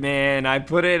alike, man. I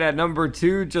put it at number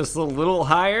 2, just a little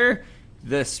higher.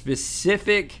 The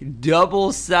specific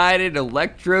double-sided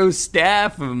electro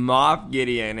staff of Moff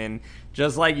Gideon. And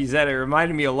just like you said, it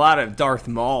reminded me a lot of Darth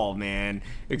Maul, man.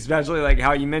 Especially like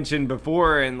how you mentioned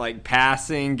before, and like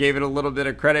passing, gave it a little bit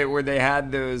of credit where they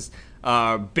had those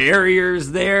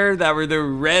barriers there that were the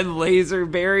red laser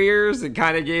barriers. It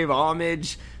kind of gave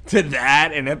homage to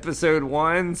that in episode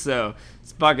 1. So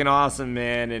it's fucking awesome,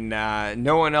 man. And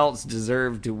no one else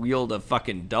deserved to wield a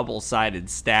fucking double-sided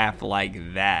staff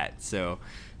like that. So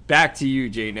back to you,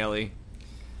 Jay Nelly.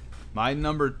 My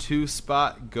number 2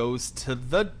 spot goes to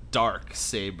the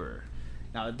Darksaber.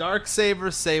 Now, the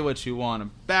Darksaber, say what you want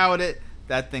about it,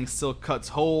 that thing still cuts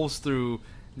holes through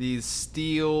these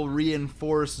steel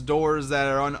reinforced doors that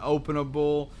are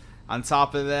unopenable. On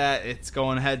top of that, it's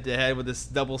going head to head with this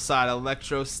double-sided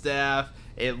electro staff.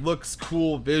 It looks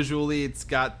cool visually.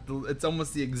 It's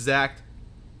almost the exact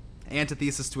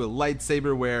antithesis to a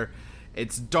lightsaber, where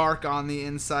it's dark on the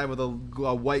inside with a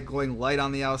white glowing light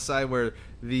on the outside, where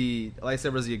the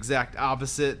lightsaber is the exact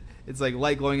opposite. It's like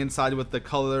light glowing inside with the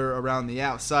color around the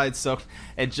outside. So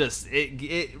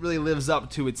it really lives up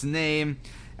to its name.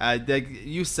 Like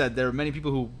you said, there are many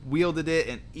people who wielded it,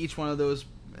 and each one of those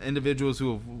individuals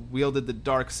who have wielded the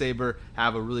Darksaber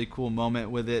have a really cool moment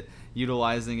with it,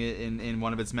 utilizing it in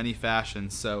one of its many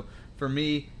fashions. So for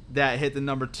me, that hit the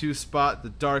number 2 spot, the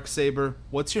Darksaber.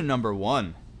 What's your number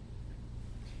 1?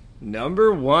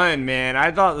 Number 1, man.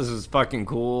 I thought this was fucking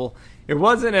cool. It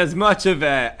wasn't as much of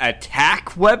an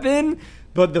attack weapon,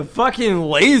 but the fucking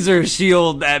laser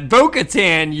shield that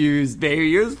Bo-Katan used,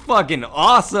 baby, it was fucking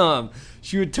awesome.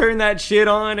 She would turn that shit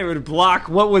on, it would block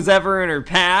what was ever in her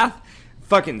path,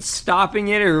 fucking stopping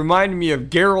it. It reminded me of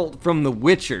Geralt from The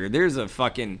Witcher. There's a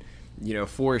fucking,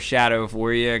 foreshadow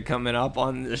for you coming up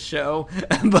on the show.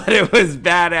 But it was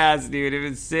badass, dude. It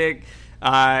was sick.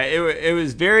 It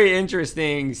was very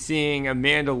interesting seeing a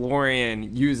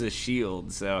Mandalorian use a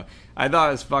shield. So I thought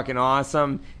it was fucking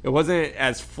awesome. It wasn't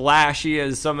as flashy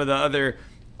as some of the other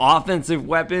offensive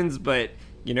weapons, but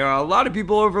a lot of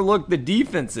people overlook the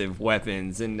defensive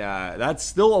weapons, and that's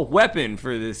still a weapon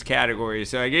for this category.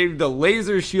 So I gave the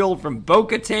laser shield from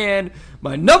Bo-Katan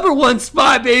my number 1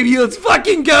 spot, baby. Let's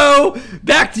fucking go.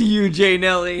 Back to you, Jay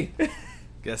Nelly.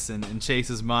 Guess in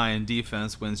Chase's mind,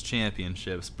 defense wins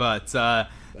championships. But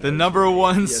the number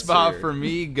 1 spot for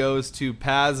me goes to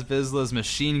Paz Vizsla's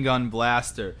machine gun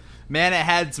blaster. Man, it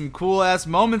had some cool-ass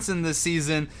moments in this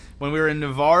season when we were in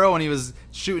Navarro and he was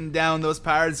shooting down those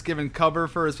pirates, giving cover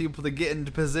for his people to get into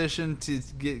position to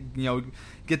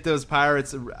get those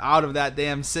pirates out of that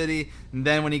damn city. And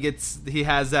then when he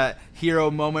has that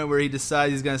hero moment where he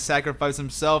decides he's going to sacrifice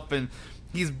himself, and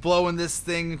he's blowing this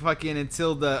thing fucking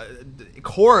until the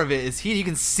core of it is heat. You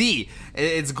can see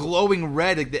it's glowing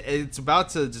red. It's about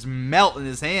to just melt in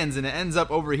his hands, and it ends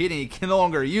up overheating. He can no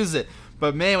longer use it.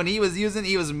 But man, when he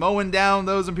was mowing down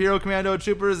those Imperial Commando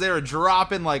troopers. They were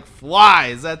dropping like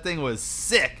flies. That thing was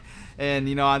sick.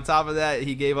 And on top of that,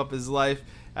 he gave up his life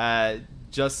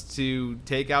just to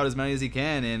take out as many as he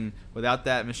can. And without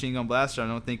that machine gun blaster, I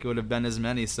don't think it would have been as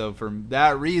many. So for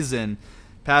that reason,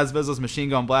 Paz Vizsla's machine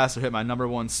gun blaster hit my number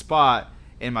 1 spot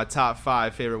in my top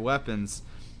 5 favorite weapons.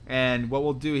 And what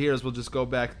we'll do here is we'll just go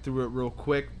back through it real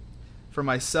quick. For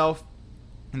myself,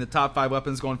 in the top 5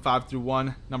 weapons going 5 through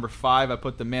 1, number 5, I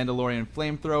put the Mandalorian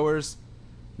flamethrowers.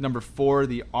 Number 4,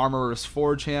 the Armorer's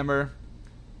Forge Hammer.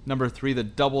 Number 3, the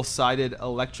double-sided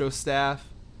Electro Staff.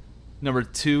 Number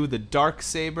 2, the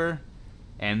Darksaber.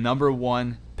 And number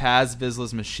 1, Paz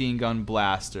Vizsla's machine gun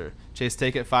blaster. Chase,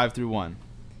 take it 5 through 1.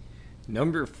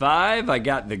 Number 5, I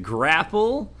got the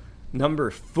Grapple.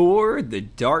 Number 4, the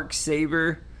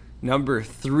Darksaber. Number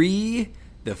 3,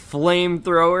 the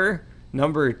Flamethrower.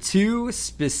 Number 2,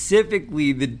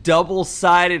 specifically the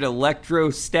double-sided Electro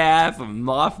Staff of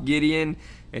Moff Gideon.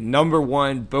 And number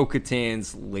 1,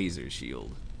 Bo-Katan's laser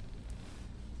shield.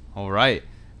 All right.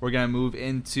 We're going to move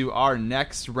into our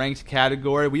next ranked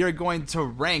category. We are going to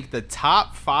rank the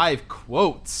top 5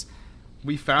 quotes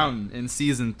we found in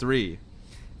season 3.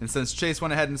 And since Chase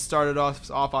went ahead and started off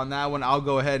on that one, I'll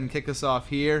go ahead and kick us off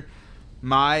here.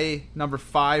 My number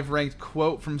 5 ranked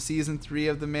quote from season 3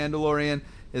 of The Mandalorian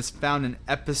is found in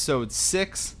episode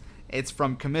 6. It's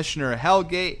from Commissioner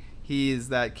Hellgate. He is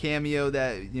that cameo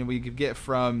that we could get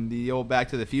from the old Back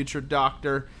to the Future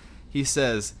Doctor. He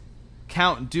says,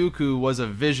 Count Dooku was a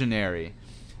visionary.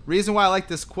 Reason why I like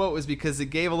this quote is because it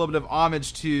gave a little bit of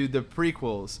homage to the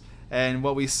prequels and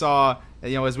what we saw,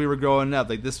 as we were growing up.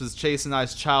 Like, this was Chase and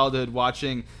I's childhood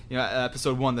watching,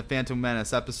 episode 1, The Phantom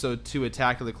Menace, episode 2,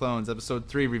 Attack of the Clones, episode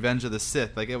 3, Revenge of the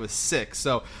Sith. Like, it was sick.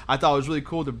 So I thought it was really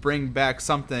cool to bring back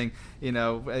something,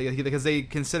 because they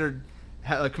considered,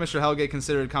 Commissioner Hellgate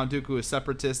considered Count Dooku a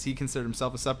separatist. He considered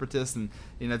himself a separatist. And,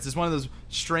 it's just one of those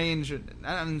strange,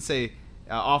 I don't say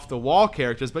off the wall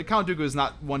characters, but Count Dooku is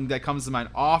not one that comes to mind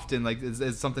often. Like,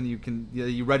 is something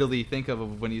you readily think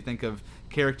of when you think of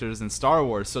characters in Star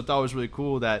Wars. So I thought it was really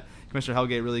cool that Commissioner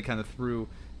Hellgate really kind of threw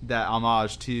that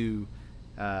homage to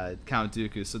Count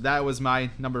Dooku. So that was my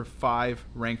number 5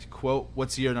 ranked quote.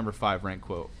 What's your number 5 ranked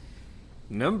quote?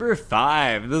 Number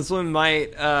 5. This one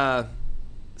might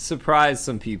surprise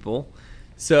some people.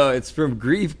 So it's from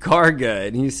Grief Karga,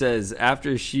 and he says,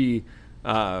 after she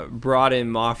brought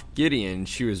in Moff Gideon,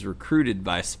 she was recruited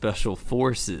by Special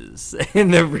Forces.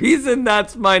 And the reason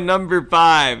that's my number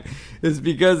 5 is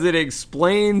because it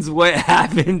explains what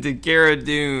happened to Cara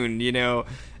Dune.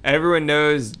 Everyone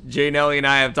knows, Jay Nelly and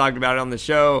I have talked about it on the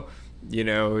show. We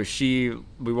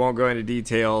won't go into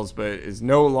details, but is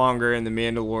no longer in the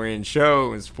Mandalorian show,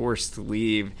 was forced to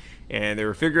leave. And they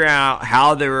were figuring out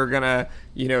how they were going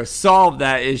to, solve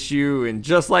that issue. And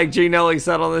just like Jay Nelly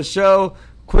said on the show,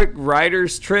 quick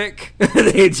writer's trick.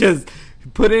 They just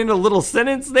put in a little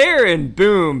sentence there and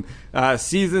boom,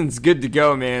 season's good to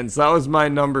go, man. So that was my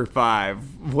number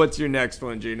 5. What's your next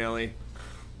one, Jay Nelly?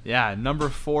 Yeah, number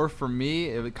 4 for me,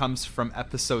 it comes from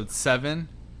episode 7.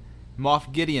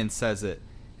 Moff Gideon says it,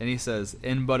 and he says,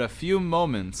 in but a few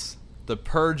moments, the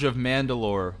purge of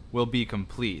Mandalore will be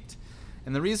complete.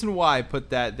 And the reason why I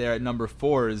put that there at number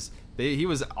 4 is he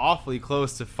was awfully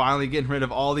close to finally getting rid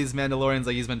of all these Mandalorians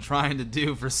like he's been trying to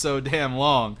do for so damn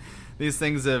long. These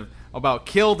things have about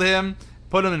killed him,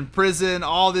 put him in prison,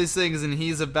 all these things, and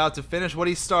he's about to finish what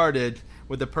he started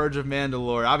with the Purge of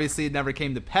Mandalore. Obviously, it never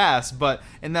came to pass, but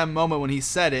in that moment when he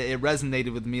said it, it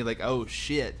resonated with me like, oh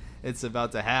shit, it's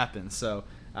about to happen. So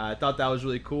I thought that was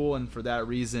really cool, and for that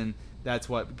reason, that's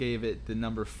what gave it the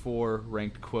number 4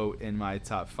 ranked quote in my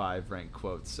top 5 ranked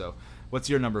quotes. So what's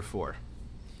your number 4?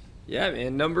 Yeah,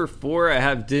 man. Number 4, I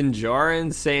have Din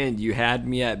Djarin saying, you had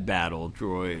me at battle,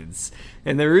 droids.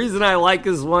 And the reason I like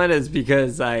this one is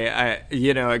because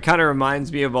it kind of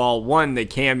reminds me of the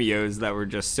cameos that were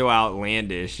just so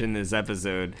outlandish in this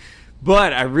episode.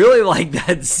 But I really like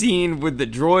that scene with the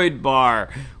droid bar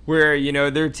where,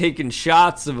 they're taking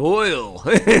shots of oil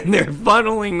and they're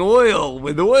funneling oil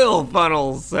with oil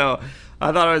funnels. So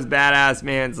I thought it was badass,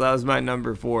 man. So that was my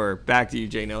number 4. Back to you,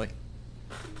 Jay Nelly.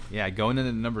 Yeah, going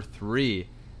into number 3.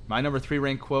 My number 3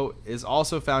 ranked quote is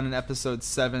also found in episode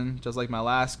 7, just like my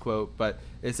last quote, but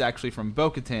it's actually from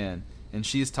Bo-Katan, and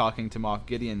she's talking to Moff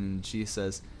Gideon, and she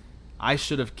says, I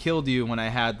should have killed you when I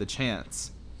had the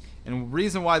chance. And the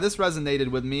reason why this resonated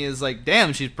with me is like,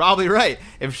 damn, she's probably right.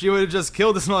 If she would have just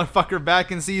killed this motherfucker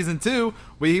back in season 2,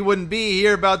 he wouldn't be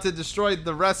here about to destroy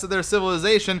the rest of their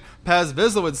civilization. Paz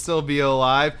Vizsla would still be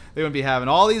alive. They wouldn't be having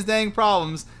all these dang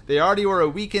problems. They already were a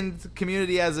weakened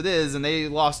community as it is, and they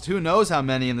lost who knows how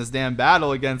many in this damn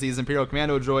battle against these Imperial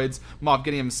Commando droids, Moff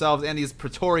Gideon himself, and these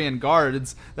Praetorian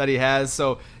guards that he has.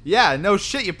 So, yeah, no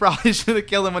shit, you probably should have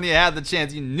killed him when you had the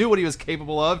chance. You knew what he was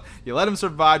capable of. You let him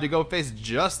survive to go face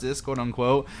justice, quote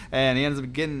unquote, and he ends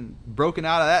up getting broken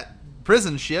out of that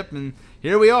prison ship, and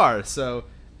here we are. So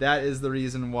that is the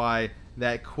reason why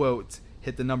that quote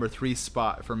hit the number 3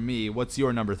 spot for me. What's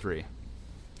your number 3?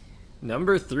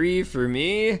 Number 3 for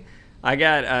me, I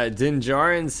got Din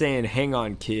Djarin saying, hang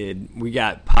on, kid, we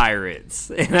got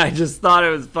pirates. And I just thought it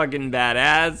was fucking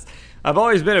badass. I've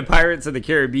always been a Pirates of the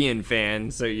Caribbean fan,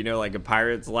 so, like a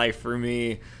pirate's life for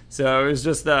me. So it was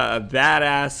just a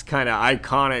badass kind of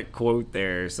iconic quote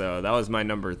there. So that was my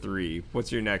number 3.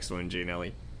 What's your next one, Jay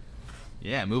Nelly?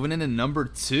 Yeah, moving into number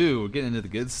 2. We're getting into the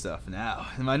good stuff now.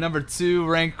 And my number 2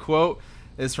 ranked quote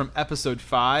is from episode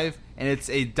 5, and it's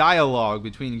a dialogue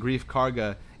between Grief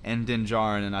Karga and Din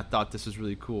Djarin, and I thought this was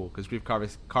really cool because Grief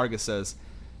Karga says,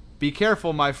 be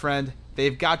careful, my friend,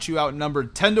 they've got you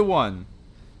outnumbered 10-1.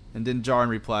 And Din Djarin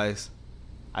replies,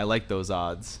 I like those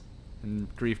odds.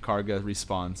 And Grief Karga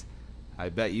responds, I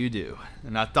bet you do.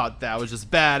 And I thought that was just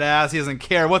badass. He doesn't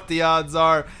care what the odds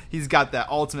are. He's got that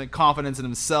ultimate confidence in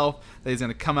himself that he's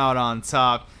going to come out on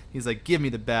top. He's like, give me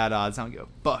the bad odds. I don't give a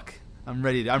fuck. I'm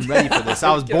ready for this.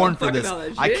 I was born for this.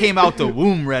 I came out the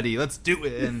womb ready. Let's do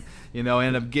it. And,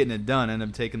 ended up getting it done. Ended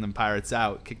up taking them Pirates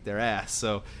out, kicked their ass.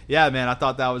 So, yeah, man, I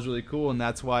thought that was really cool, and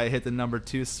that's why I hit the number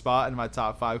 2 spot in my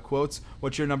top 5 quotes.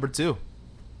 What's your number 2?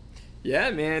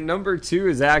 Yeah, man, number 2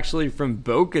 is actually from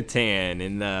Bo-Katan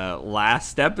in the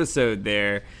last episode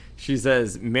there. She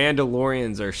says,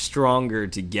 Mandalorians are stronger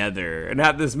together. And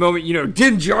at this moment,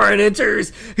 Din Djarin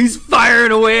enters. He's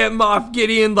firing away at Moff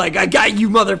Gideon like, I got you,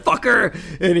 motherfucker.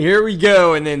 And here we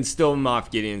go. And then still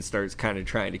Moff Gideon starts kind of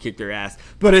trying to kick their ass.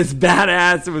 But it's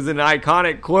badass. It was an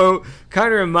iconic quote.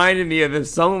 Kind of reminded me of if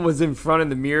someone was in front of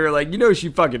the mirror. Like, she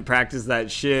fucking practiced that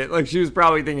shit. Like, she was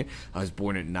probably thinking, I was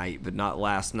born at night, but not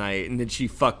last night. And then she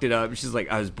fucked it up. She's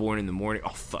like, I was born in the morning. Oh,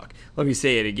 fuck. Let me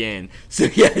say it again. So,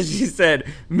 yeah, she said,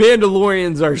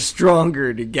 Mandalorians are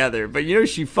stronger together. But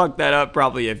she fucked that up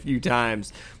probably a few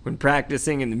times when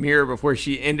practicing in the mirror before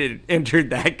she entered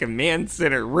that command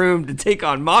center room to take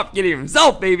on Moff Gideon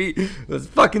himself, baby. It was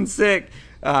fucking sick.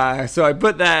 So I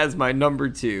put that as my number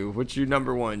 2. What's your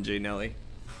number 1, Jay Nelly?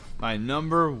 My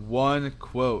number 1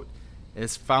 quote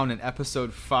is found in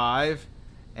episode 5.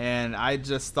 And I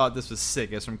just thought this was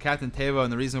sick. It's from Captain Tavo,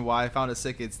 and the reason why I found it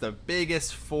sick, it's the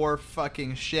biggest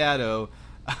fucking shadow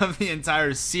of the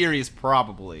entire series,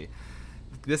 probably.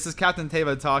 This is Captain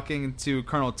Tava talking to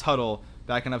Colonel Tuttle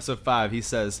back in episode 5. He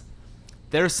says,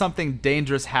 there's something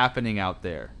dangerous happening out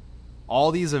there.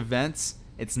 All these events,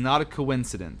 it's not a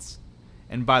coincidence.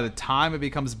 And by the time it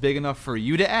becomes big enough for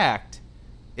you to act,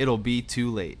 it'll be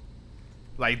too late.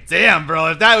 Like, damn,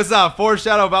 bro, if that was not a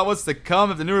foreshadow about what's to come,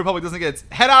 if the New Republic doesn't get its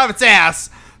head out of its ass,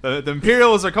 the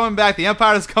Imperials are coming back, the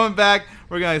Empire is coming back,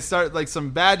 we're going to start, like, some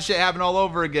bad shit happen all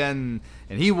over again,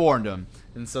 and he warned him.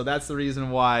 And so that's the reason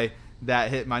why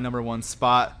that hit my number 1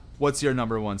 spot. What's your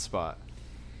number 1 spot?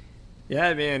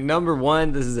 Yeah, man, number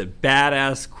 1, this is a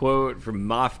badass quote from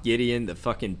Moff Gideon, the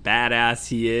fucking badass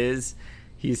he is.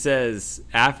 He says,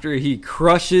 after he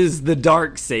crushes the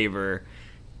Darksaber,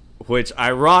 which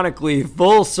ironically,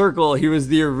 full circle, he was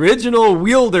the original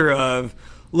wielder of,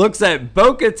 looks at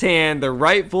Bo-Katan, the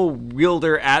rightful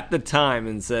wielder at the time,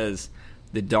 and says,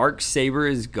 the Darksaber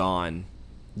is gone.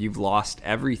 You've lost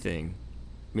everything.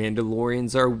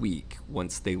 Mandalorians are weak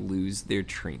once they lose their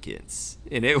trinkets.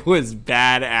 And it was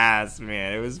badass,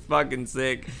 man. It was fucking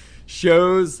sick.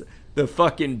 Shows the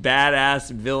fucking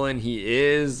badass villain he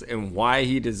is and why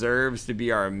he deserves to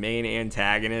be our main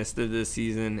antagonist of this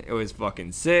season. It was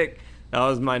fucking sick. That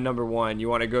was my number 1. You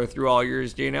want to go through all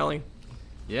yours, Jay Nelly?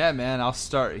 Yeah, man. I'll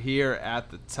start here at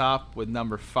the top with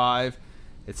number 5.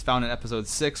 It's found in episode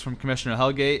 6 from Commissioner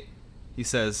Hellgate. He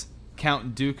says,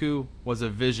 Count Dooku was a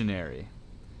visionary.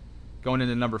 Going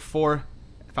into number 4,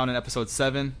 found in episode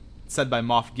 7, said by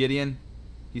Moff Gideon.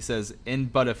 He says, in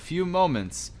but a few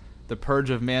moments, the purge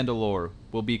of Mandalore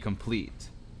will be complete.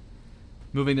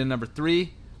 Moving to number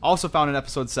 3, also found in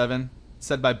episode 7,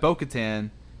 said by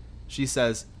Bo-Katan. She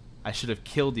says, I should have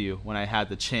killed you when I had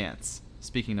the chance.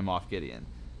 Speaking to Moff Gideon.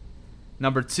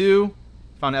 Number 2,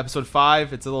 found in episode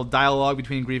 5. It's a little dialogue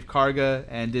between Greef Karga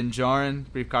and Din Djarin.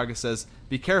 Greef Karga says,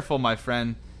 be careful, my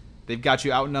friend. They've got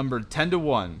you outnumbered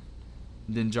 10-1.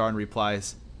 Din Djarin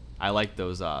replies, I like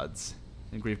those odds.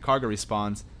 And Greef Karga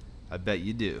responds, I bet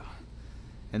you do.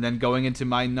 And then going into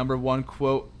my number 1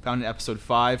 quote, found in episode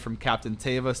 5 from Captain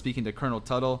Tava speaking to Colonel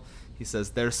Tuttle. He says,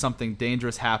 there's something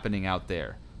dangerous happening out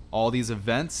there. All these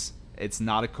events, it's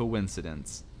not a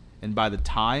coincidence. And by the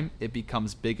time it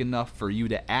becomes big enough for you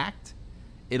to act,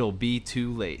 it'll be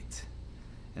too late.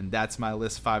 And that's my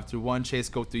list 5 through 1. Chase,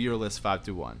 go through your list 5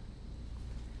 through 1.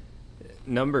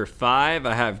 Number 5,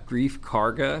 I have Greef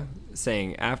Karga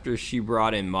saying after she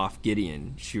brought in Moff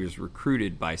Gideon, she was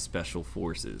recruited by Special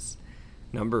Forces.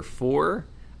 Number 4,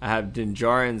 I have Din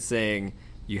Djarin saying,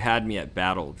 you had me at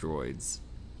battle droids.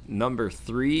 Number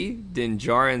 3, Din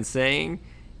Djarin saying,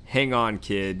 hang on,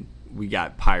 kid, we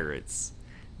got pirates.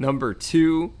 Number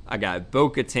 2, I got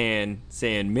Bo-Katan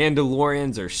saying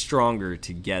Mandalorians are stronger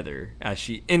together as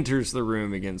she enters the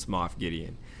room against Moff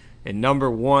Gideon. And number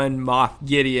 1, Moff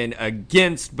Gideon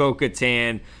against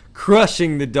Bo-Katan,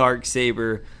 crushing the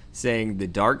Darksaber, saying the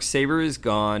Darksaber is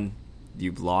gone,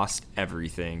 you've lost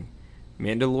everything.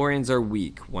 Mandalorians are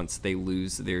weak once they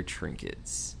lose their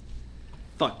trinkets.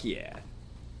 Fuck yeah.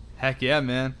 Heck yeah,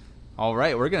 man. All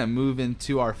right, we're going to move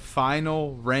into our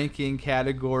final ranking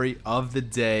category of the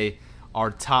day, our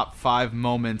top 5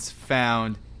 moments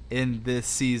found in this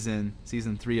season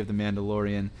 3 of The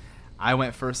Mandalorian. I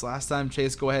went first last time.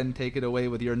 Chase, go ahead and take it away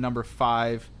with your number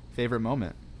 5 favorite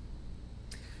moment.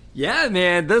 Yeah,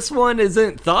 man, this one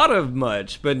isn't thought of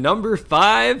much, but number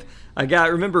 5,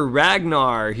 remember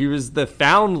Ragnar. He was the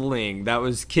foundling that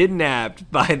was kidnapped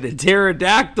by the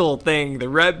pterodactyl thing, the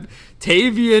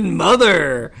Reptavian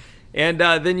mother. And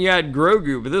then you had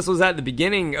Grogu, but this was at the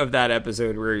beginning of that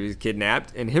episode where he was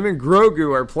kidnapped, and him and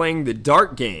Grogu are playing the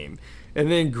dart game. And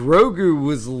then Grogu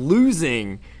was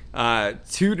losing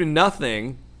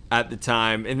 2-0 at the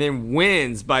time, and then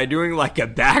wins by doing like a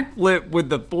backflip with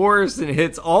the Force and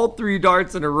hits all 3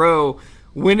 darts in a row,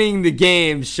 winning the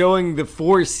game, showing the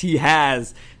Force he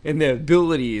has and the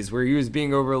abilities where he was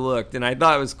being overlooked. And I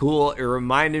thought it was cool. It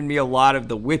reminded me a lot of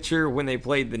The Witcher when they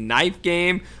played the knife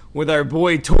game with our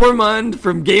boy Tormund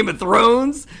from Game of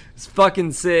Thrones. It's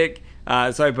fucking sick.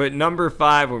 So I put number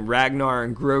 5 when Ragnar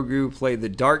and Grogu play the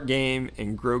dart game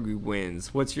and Grogu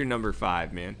wins. What's your number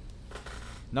 5, man?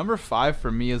 Number 5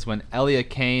 for me is when Elia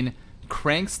Kane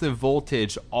cranks the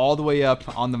voltage all the way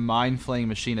up on the mind-flaying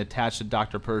machine attached to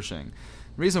Dr. Pershing.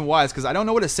 The reason why is because I don't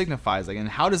know what it signifies, and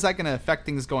how does that going to affect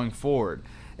things going forward?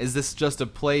 Is this just a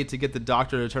play to get the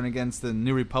Doctor to turn against the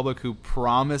New Republic, who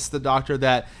promised the Doctor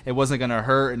that it wasn't going to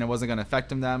hurt and it wasn't going to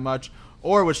affect him that much?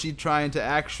 Or was she trying to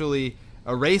actually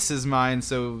erase his mind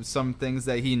so some things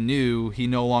that he knew he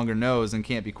no longer knows and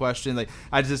can't be questioned?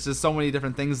 Just so many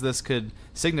different things this could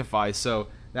signify. So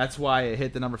that's why it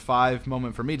hit the number 5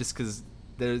 moment for me, just because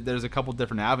there's a couple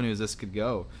different avenues this could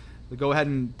go. But go ahead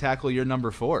and tackle your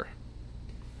number 4.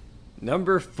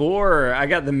 Number 4, I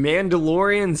got the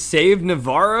Mandalorian saved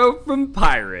Navarro from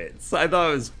pirates. I thought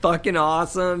it was fucking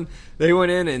awesome. They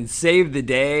went in and saved the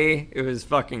day. It was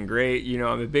fucking great. You know,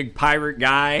 I'm a big pirate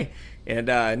guy, and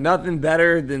nothing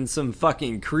better than some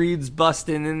fucking creeds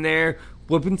busting in there,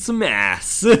 whooping some ass.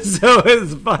 So it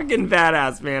was fucking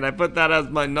badass, man. I put that as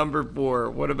my number 4.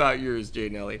 What about yours, Jay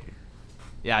Nelly?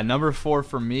 Yeah, number 4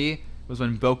 for me was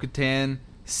when Bo-Katan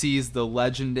sees the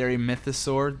legendary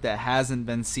mythosaur that hasn't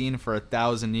been seen for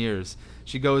 1,000 years.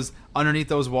 She goes underneath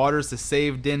those waters to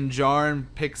save Din Djarin,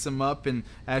 picks him up, and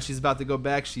as she's about to go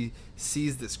back, she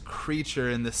sees this creature,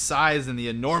 and the size and the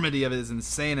enormity of it is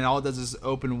insane, and all it does is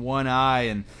open one eye,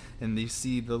 and you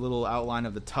see the little outline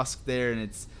of the tusk there, and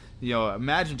it's, you know,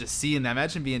 imagine just seeing that.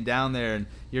 Imagine being down there, and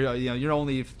your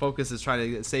only focus is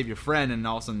trying to save your friend, and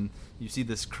all of a sudden you see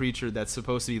this creature that's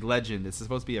supposed to be legend. It's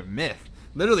supposed to be a myth.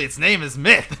 Literally, its name is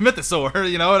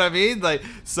Mythosaur. You know what I mean?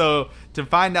 So to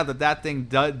find out that thing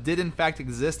did in fact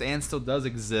exist and still does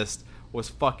exist was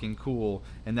fucking cool,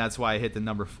 and that's why I hit the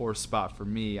number 4 spot for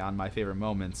me on my favorite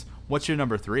moments. What's your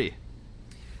number 3?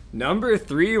 Number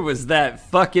 3 was that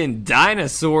fucking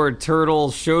dinosaur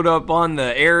turtle showed up on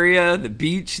the area, the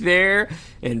beach there,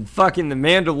 and fucking the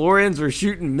Mandalorians were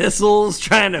shooting missiles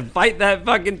trying to fight that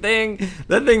fucking thing.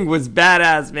 That thing was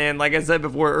badass, man. Like I said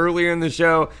before earlier in the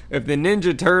show, if the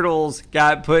Ninja Turtles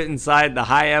got put inside the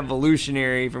High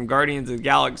Evolutionary from Guardians of the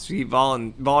Galaxy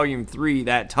Volume 3,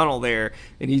 that tunnel there,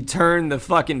 and he turned the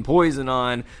fucking poison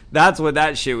on, that's what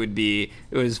that shit would be.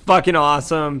 It was fucking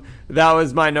awesome. That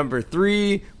was my number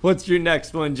 3. What's your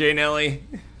next one, Jay Nelly?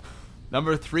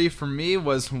 Number 3 for me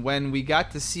was when we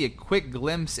got to see a quick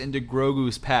glimpse into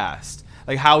Grogu's past.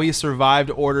 Like how he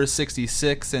survived Order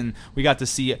 66, and we got to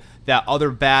see that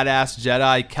other badass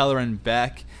Jedi, Kelleran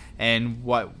Beck, and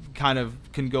what kind of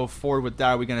can go forward with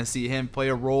that. Are we going to see him play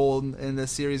a role in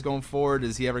this series going forward?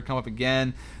 Does he ever come up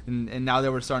again? And now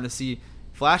that we're starting to see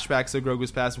flashbacks of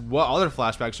Grogu's past, what other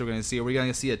flashbacks are we going to see? Are we going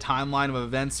to see a timeline of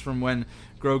events from when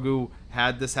Grogu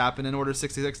had this happen in Order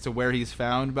 66 to where he's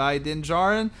found by Din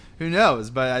Djarin? Who knows?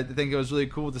 But I think it was really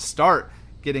cool to start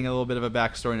getting a little bit of a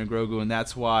backstory into Grogu, and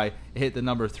that's why it hit the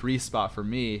number 3 spot for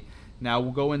me. Now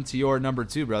we'll go into your number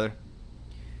 2, brother.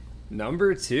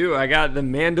 Number 2, I got the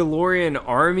Mandalorian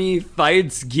army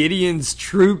fights Gideon's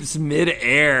troops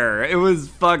mid-air. It was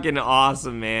fucking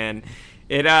awesome, man.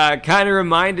 It kind of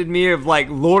reminded me of like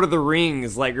Lord of the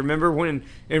Rings. Like, remember when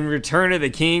in Return of the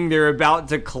King they're about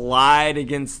to collide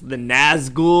against the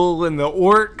Nazgul and the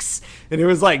orcs, and it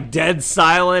was like dead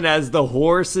silent as the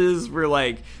horses were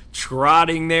like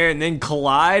trotting there and then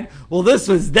collide? Well, this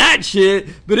was that shit,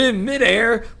 but in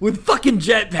midair with fucking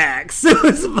jetpacks. It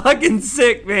was fucking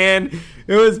sick, man.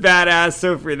 It was badass.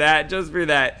 So for that, just for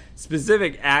that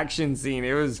specific action scene,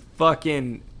 it was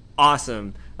fucking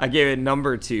awesome. I gave it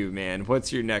number 2, man.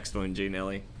 What's your next one, Jay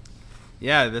Nelly?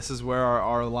 Yeah, this is where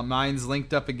our minds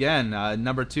linked up again.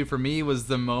 Number 2 for me was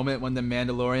the moment when the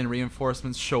Mandalorian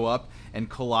reinforcements show up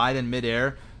and collide in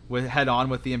midair head on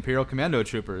with the Imperial Commando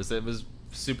Troopers. It was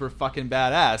super fucking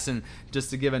badass. And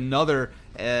just to give another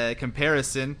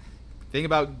comparison, think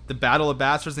about the Battle of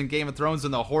Bastards in Game of Thrones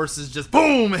when the horses just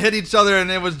boom hit each other and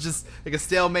it was just like a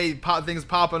stalemate, things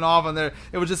popping off on there.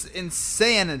 It was just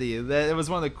insanity. It was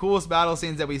one of the coolest battle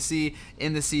scenes that we see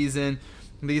in the season.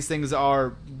 These things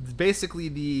are basically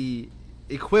the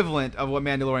equivalent of what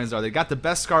Mandalorians are. They got the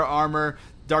Beskar armor.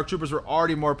 Dark Troopers were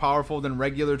already more powerful than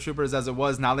regular troopers as it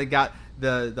was. Now they got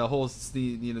the whole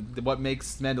what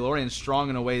makes Mandalorians strong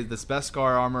in a way, this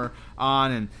Beskar armor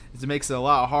on, and it makes it a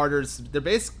lot harder. They're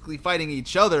basically fighting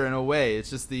each other in a way. It's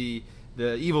just the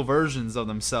evil versions of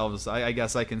themselves, I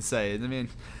guess I can say. I mean,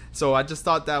 so I just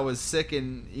thought that was sick,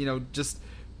 and just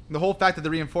the whole fact that the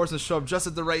reinforcements show up just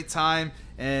at the right time,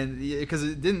 and because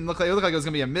it looked like it was going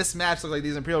to be a mismatch. It looked like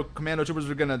these Imperial Commando troopers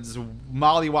were going to just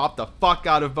mollywop the fuck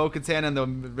out of Bo-Katan and the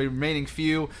remaining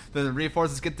few. Then the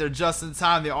reinforcements get there just in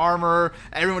time. The armor,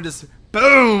 everyone just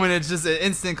boom, and it's just an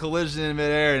instant collision in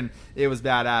midair, and it was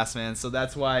badass, man. So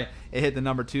that's why it hit the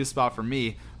number 2 spot for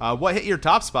me. What hit your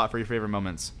top spot for your favorite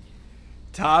moments?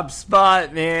 Top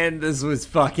spot, man. This was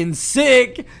fucking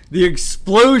sick. The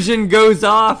explosion goes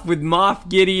off with Moff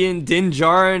Gideon, Din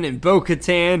Djarin, and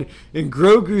Bo-Katan, and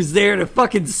Grogu's there to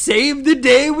fucking save the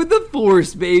day with the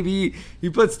Force, baby. He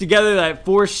puts together that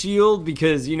Force shield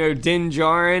because, Din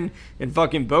Djarin and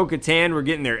fucking Bo-Katan were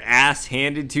getting their ass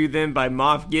handed to them by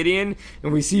Moff Gideon,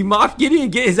 and we see Moff Gideon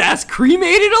get his ass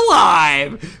cremated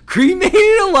alive,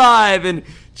 and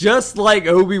just like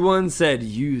Obi-Wan said,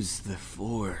 use the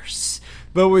Force.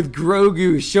 But with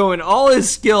Grogu showing all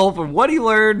his skill from what he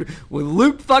learned with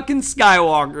Luke fucking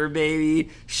Skywalker, baby.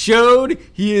 Showed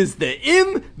he is the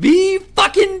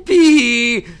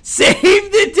MVP.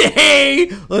 Save the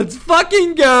day. Let's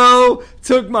fucking go.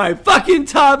 Took my fucking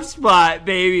top spot,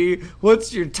 baby.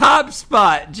 What's your top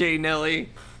spot, Jay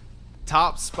Nelly?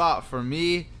 Top spot for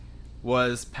me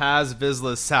was Paz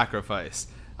Vizsla's sacrifice.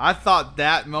 I thought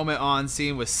that moment on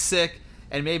scene was sick.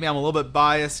 And maybe I'm a little bit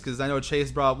biased because I know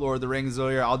Chase brought up Lord of the Rings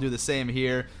earlier. I'll do the same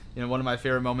here. One of my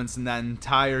favorite moments in that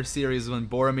entire series when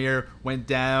Boromir went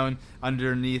down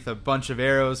underneath a bunch of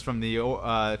arrows from the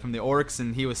orcs,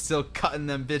 and he was still cutting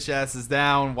them bitch asses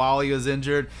down while he was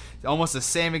injured. Almost the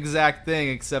same exact thing,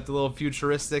 except a little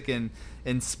futuristic and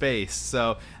in space.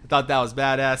 So I thought that was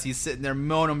badass. He's sitting there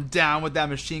mowing them down with that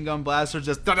machine gun blaster,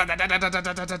 just the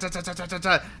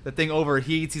thing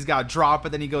overheats. He's got to drop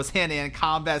it, then he goes hand-to-hand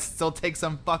combat, still takes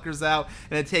some fuckers out,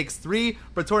 and it takes 3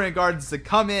 Praetorian Guards to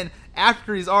come in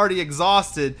after he's already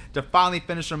exhausted to finally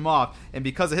finish him off. And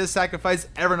because of his sacrifice,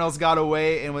 everyone else got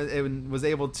away and was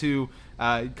able to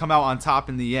come out on top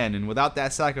in the end. And without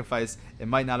that sacrifice, it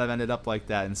might not have ended up like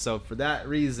that. And so for that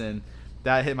reason,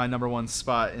 that hit my number 1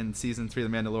 spot in Season 3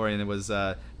 of The Mandalorian. It was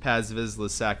Paz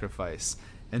Vizsla's sacrifice.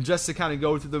 And just to kind of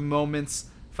go through the moments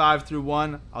 5 through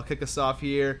 1, I'll kick us off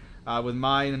here with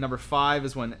mine. Number 5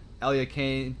 is when Elia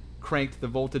Kane cranked the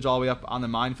voltage all the way up on the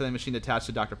mind flaying machine attached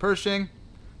to Dr. Pershing.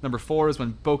 Number 4 is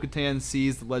when Bo-Katan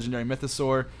sees the legendary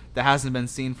mythosaur that hasn't been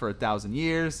seen for 1,000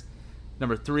 years.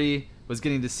 Number 3 was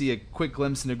getting to see a quick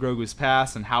glimpse into Grogu's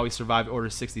past and how he survived Order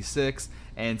 66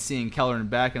 and seeing Kelleran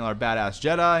Beck and our badass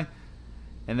Jedi.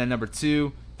 And then number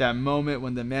 2, that moment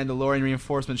when the Mandalorian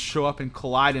reinforcements show up and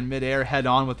collide in midair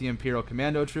head-on with the Imperial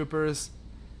Commando troopers.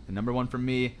 And number 1 for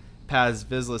me, Paz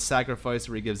Vizsla's sacrifice,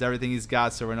 where he gives everything he's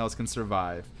got so everyone else can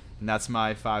survive. And that's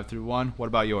my 5 through 1. What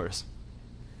about yours?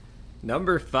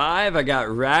 Number 5, I got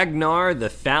Ragnar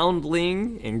the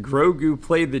Foundling, and Grogu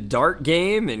played the dart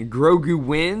game, and Grogu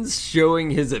wins, showing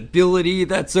his ability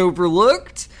that's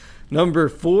overlooked. Number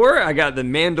 4, I got the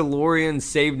Mandalorian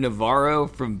saved Navarro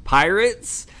from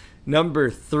pirates. Number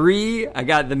 3, I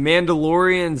got the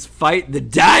Mandalorians fight the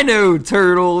Dino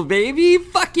Turtle, baby.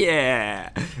 Fuck yeah.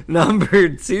 Number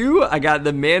 2, I got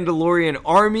the Mandalorian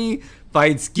army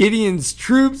fights Gideon's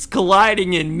troops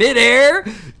colliding in midair,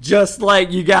 just like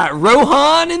you got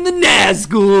Rohan in the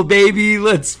Nazgul, baby.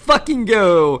 Let's fucking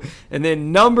go. And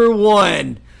then number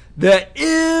 1, the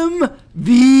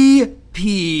MVP,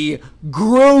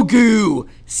 Grogu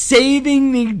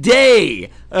saving the day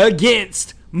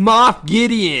against Moff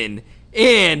Gideon,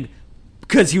 and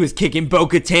because he was kicking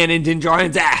Bo-Katan and Din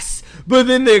Djarin's ass. But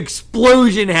then the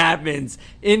explosion happens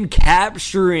in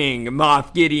capturing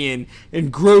Moff Gideon,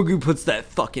 and Grogu puts that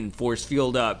fucking force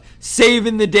field up,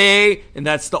 saving the day. And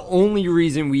that's the only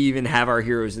reason we even have our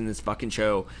heroes in this fucking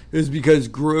show, is because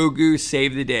Grogu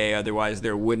saved the day. Otherwise,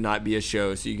 there would not be a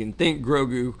show. So you can thank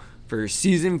Grogu for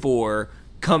Season 4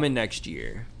 coming next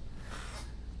year.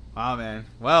 Wow, man.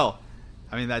 Well,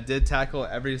 I mean, that did tackle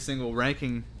every single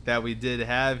ranking that we did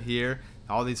have here.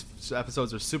 All these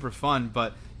episodes are super fun,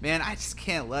 but man, I just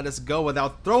can't let us go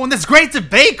without throwing this great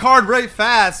debate card right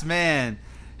fast, man.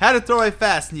 Had to throw it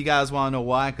fast, and you guys want to know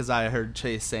why? Because I heard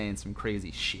Chase saying some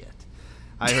crazy shit.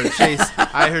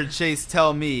 I heard Chase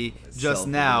tell me just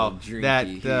now that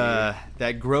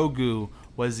that Grogu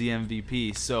was the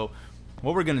MVP. So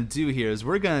what we're gonna do here is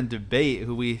we're gonna debate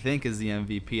who we think is the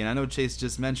MVP. And I know Chase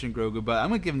just mentioned Grogu, but I'm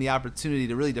gonna give him the opportunity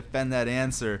to really defend that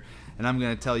answer. And I'm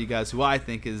gonna tell you guys who I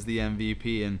think is the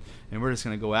MVP, and we're just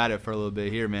gonna go at it for a little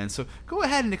bit here, man. So go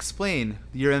ahead and explain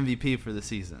your MVP for the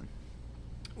season.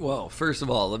 Well, first of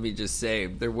all, let me just say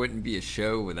there wouldn't be a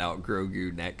show without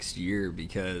Grogu next year,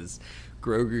 because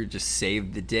Grogu just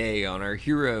saved the day on our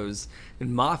heroes,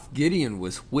 and Moff Gideon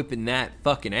was whipping that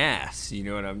fucking ass. You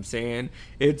know what I'm saying?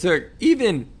 It took,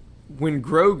 even when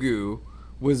Grogu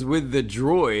was with the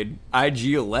droid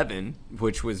IG-11,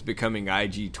 which was becoming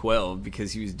IG-12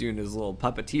 because he was doing his little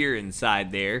puppeteer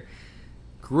inside there,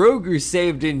 Grogu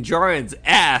saved Din Djarin's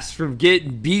ass from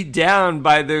getting beat down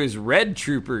by those Red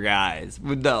Trooper guys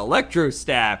with the Electro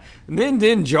Staff. And then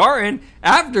Din Djarin,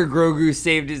 after Grogu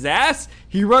saved his ass,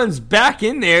 he runs back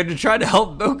in there to try to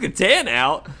help Bo-Katan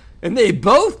out. And they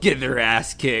both get their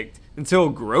ass kicked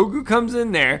until Grogu comes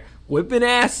in there, whipping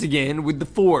ass again with the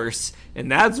Force.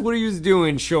 And that's what he was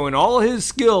doing, showing all his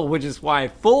skill, which is why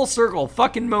full circle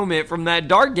fucking moment from that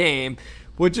dark game,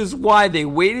 which is why they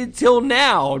waited till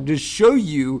now to show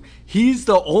you he's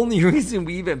the only reason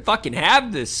we even fucking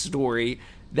have this story.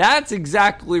 That's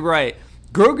exactly right.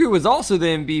 Grogu was also the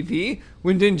MVP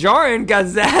when Din Djarin got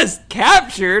his ass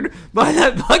captured by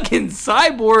that fucking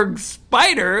cyborg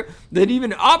spider that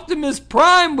even Optimus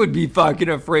Prime would be fucking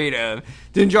afraid of.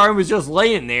 Din Djarin was just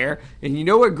laying there, and you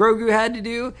know what Grogu had to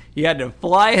do? He had to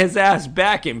fly his ass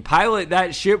back and pilot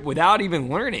that ship without even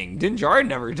learning. Din Djarin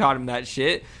never taught him that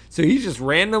shit. So he just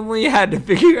randomly had to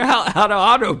figure out how to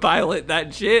autopilot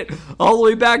that shit all the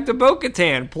way back to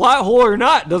Bo-Katan. Plot hole or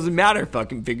not, doesn't matter.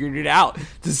 Fucking figured it out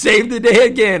to save the day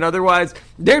again. Otherwise,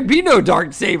 there'd be no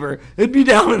Darksaber. It'd be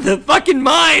down in the fucking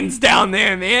mines down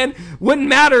there, man. Wouldn't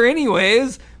matter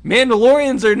anyways.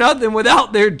 Mandalorians are nothing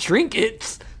without their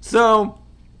trinkets. So,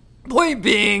 point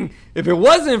being, if it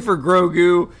wasn't for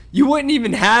Grogu, you wouldn't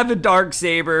even have a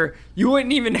Darksaber. You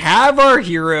wouldn't even have our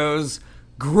heroes.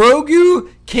 Grogu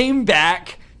came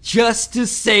back just to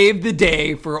save the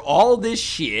day for all this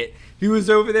shit. He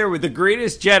was over there with the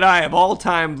greatest Jedi of all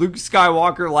time, Luke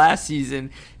Skywalker, last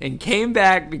season, and came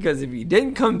back because if he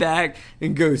didn't come back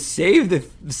and go save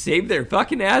their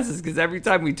fucking asses, because every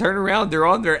time we turn around, they're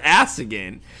on their ass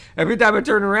again. Every time I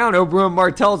turn around, Oberyn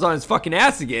Martell's on his fucking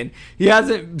ass again. He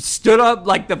hasn't stood up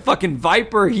like the fucking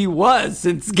viper he was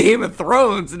since Game of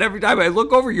Thrones. And every time I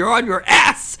look over, you're on your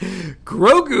ass.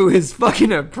 Grogu, his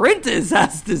fucking apprentice,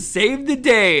 has to save the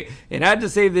day. And had to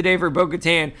save the day for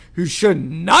Bo-Katan, who should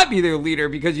not be their leader.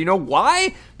 Because you know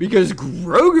why? Because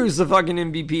Grogu's the fucking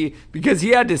MVP. Because he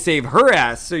had to save her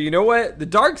ass. So you know what? The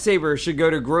Darksaber should go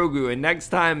to Grogu. And next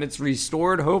time it's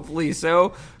restored, hopefully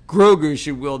so, Grogu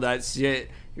should wield that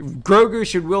shit. Grogu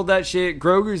should wield that shit.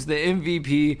 Grogu's the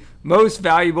MVP, most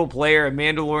valuable player of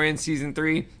Mandalorian Season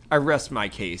 3. I rest my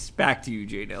case. Back to you,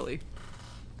 J. Nelly.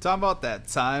 Talking about that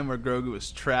time where Grogu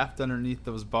was trapped underneath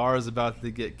those bars about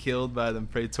to get killed by the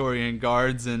Praetorian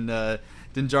guards, and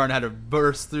Din Djarin had to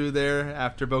burst through there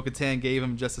after Bo-Katan gave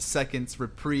him just a second's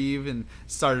reprieve and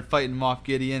started fighting Moff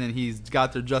Gideon, and he's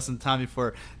got there just in time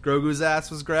before Grogu's ass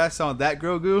was grassed on. That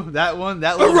Grogu, that one,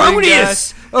 that little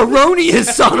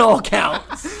erroneous on all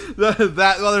counts.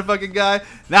 That motherfucking guy.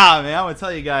 Nah, man, I'm gonna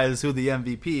tell you guys who the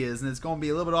MVP is, and it's gonna be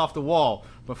a little bit off the wall,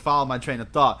 but follow my train of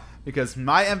thought, because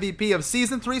my MVP of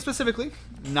Season 3 specifically,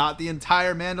 not the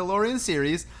entire Mandalorian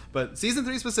series, but Season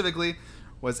 3 specifically,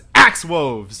 was Axe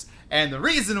Woves. And the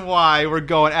reason why we're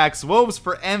going Axe Woves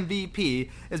for MVP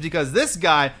is because this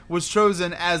guy was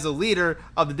chosen as a leader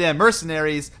of the damn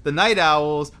mercenaries, the Night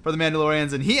Owls, for the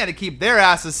Mandalorians, and he had to keep their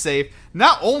asses safe.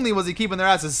 Not only was he keeping their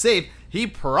asses safe, he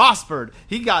prospered.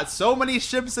 He got so many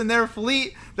ships in their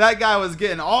fleet, that guy was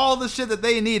getting all the shit that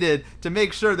they needed to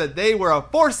make sure that they were a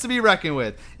force to be reckoned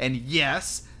with. And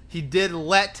yes, he did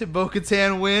let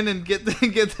Bo-Katan win and get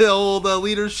the old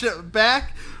leadership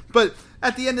back, but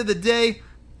at the end of the day,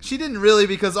 she didn't really,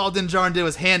 because all Din Djarin did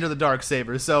was hand her the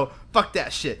Darksaber, so fuck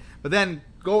that shit. But then,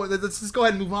 let's just go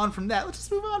ahead and move on from that. Let's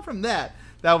just move on from that.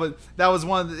 That was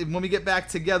one of the, when we get back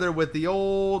together with the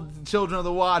old Children of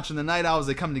the Watch and the Night Owls,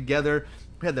 they come together.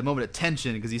 We had that moment of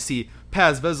tension, because you see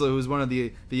Paz Vizsla, who's one of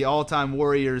the all-time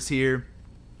warriors here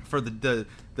for the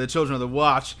Children of the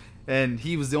Watch, and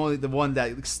he was the one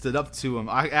that stood up to him.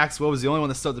 Axe Woves was the only one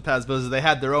that stood up to Paz Vizsla. They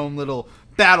had their own little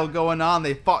battle going on.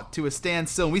 They fought to a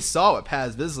standstill, and we saw what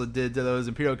Paz Vizsla did to those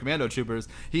Imperial Commando troopers.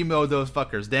 He mowed those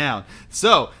fuckers down.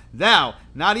 So now,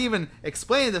 not even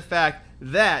explaining the fact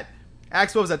that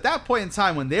Axe Woves at that point in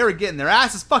time when they were getting their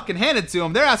asses fucking handed to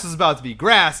them, their ass was about to be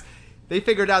grass. they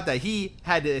figured out that he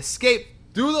had to escape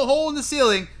through the hole in the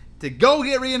ceiling to go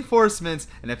get reinforcements,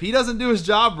 and if he doesn't do his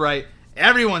job right,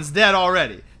 everyone's dead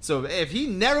already. So if he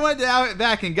never went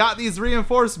back and got these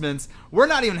reinforcements, we're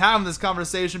not even having this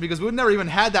conversation because we've never even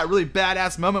had that really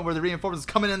badass moment where the reinforcements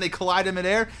come in and they collide in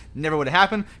midair. Never would have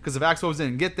happened because if Axe Woves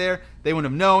didn't get there, they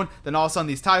wouldn't have known. Then all of a sudden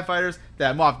these TIE fighters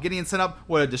that Moff Gideon sent up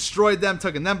would have destroyed them,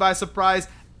 taken them by surprise.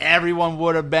 Everyone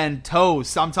would have been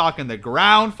toast. I'm talking the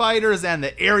ground fighters and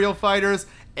the aerial fighters.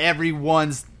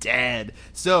 Everyone's dead.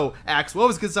 So Axe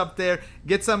Woves gets up there,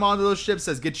 gets them onto those ships,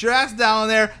 says, get your ass down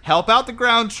there, help out the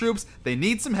ground troops. They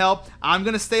need some help. I'm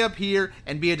going to stay up here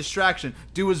and be a distraction.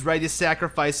 Dude was ready to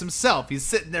sacrifice himself. He's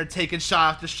sitting there taking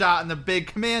shot after shot in the big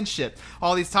command ship.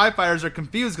 All these TIE fighters are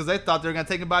confused because they thought they were going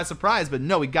to take him by surprise. But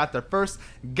no, he got there first,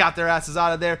 got their asses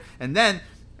out of there. And then,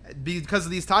 because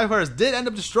these TIE fighters did end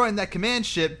up destroying that command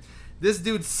ship, this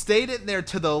dude stayed in there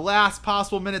to the last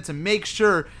possible minute to make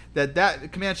sure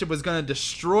that command ship was going to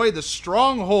destroy the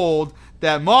stronghold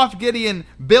that Moff Gideon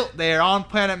built there on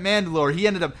planet Mandalore. He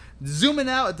ended up zooming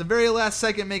out at the very last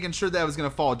second, making sure that it was going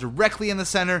to fall directly in the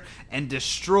center and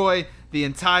destroy the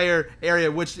entire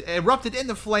area, which erupted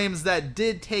into flames that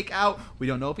did take out. We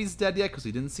don't know if he's dead yet because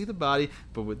we didn't see the body,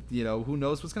 but with, who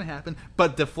knows what's going to happen.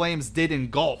 But the flames did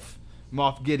engulf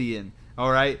Moff Gideon.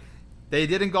 All right, they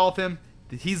did engulf him.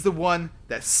 He's the one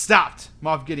that stopped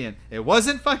Moff Gideon. It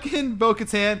wasn't fucking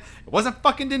Bo-Katan. It wasn't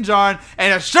fucking Din Djarin.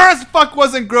 And it sure as fuck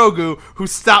wasn't Grogu who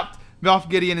stopped Moff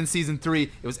Gideon in Season 3.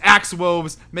 It was Axe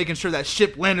Woves making sure that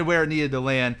ship landed where it needed to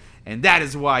land. And that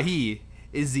is why he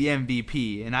is the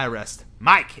MVP. And I rest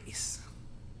my case.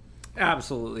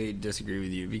 Absolutely disagree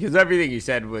with you because everything you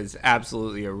said was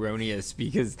absolutely erroneous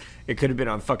because it could have been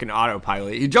on fucking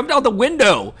autopilot. He jumped out the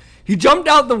window. He jumped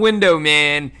out the window,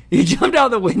 man. He jumped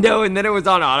out the window and then it was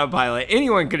on autopilot.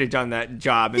 Anyone could have done that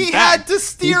job. He had to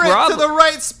steer it to the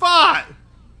right spot.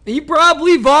 He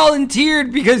probably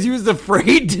volunteered because he was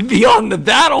afraid to be on the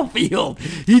battlefield.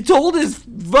 He told his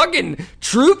fucking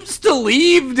troops to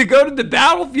leave to go to the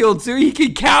battlefield so he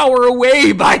could cower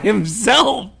away by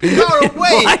himself. Cower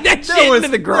away? That shit into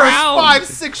the ground. There was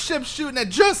 5-6 ships shooting at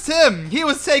just him. He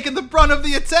was taking the brunt of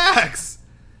the attacks.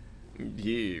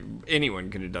 Anyone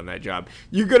could have done that job.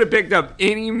 You could have picked up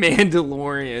any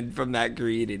Mandalorian from that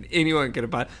creed and anyone could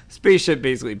have spaceship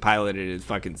basically piloted his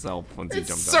fucking self once he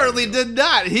jumped out. Certainly did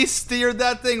not. He steered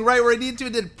that thing right where he needed to.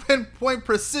 It did pinpoint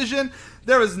precision.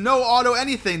 There was no auto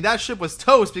anything. That ship was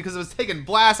toast because it was taking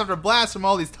blast after blast from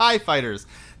all these TIE fighters.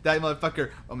 That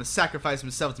motherfucker almost sacrificed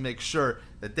himself to make sure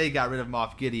that they got rid of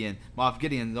Moff Gideon. Moff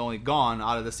Gideon's only gone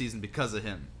out of the season because of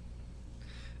him.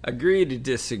 Agree to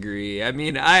disagree. I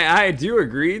mean, I do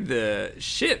agree the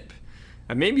ship.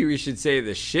 Maybe we should say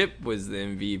the ship was the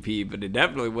MVP, but it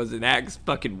definitely wasn't Axe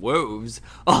fucking Woves.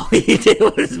 All he did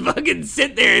was fucking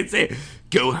sit there and say,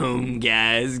 go home,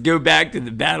 guys. Go back to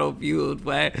the battlefield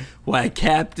while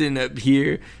Captain up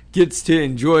here gets to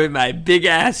enjoy my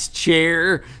big-ass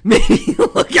chair, maybe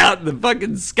look out the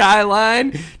fucking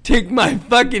skyline, take my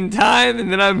fucking time,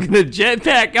 and then I'm gonna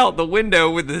jetpack out the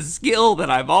window with a skill that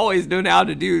I've always known how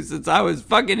to do since I was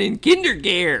fucking in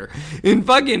kindergarten, in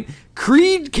fucking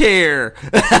Creed care.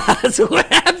 That's what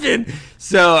happened.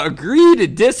 So agree to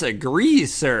disagree,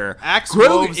 sir. Axe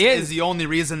Woves is the only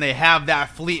reason they have that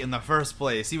fleet in the first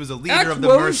place. He was a leader of the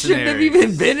mercenaries. Shouldn't have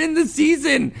even been in the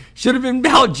season. Should have been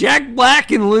about Jack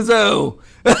Black and Lizzo.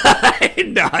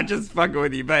 No, just fucking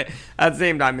with you. But at the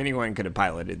same time, anyone could have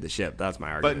piloted the ship. That's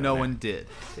my argument. But no one did.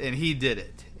 And he did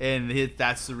it. And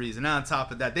that's the reason. And on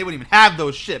top of that, they wouldn't even have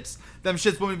those ships. Them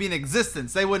ships wouldn't be in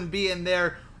existence. They wouldn't be in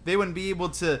there. They wouldn't be able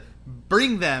to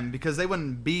bring them because they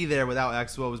wouldn't be there without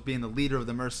Axe Woves being the leader of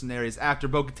the mercenaries after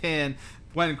Bo-Katan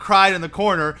went and cried in the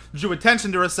corner, drew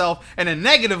attention to herself in a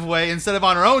negative way instead of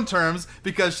on her own terms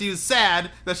because she was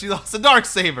sad that she lost a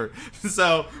Darksaber.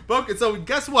 So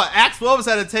guess what? Axe Woves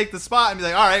had to take the spot and be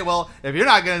like, all right, well, if you're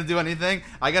not going to do anything,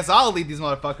 I guess I'll lead these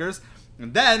motherfuckers.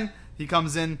 And then he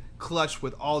comes in clutch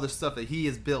with all the stuff that he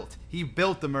has built. He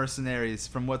built the mercenaries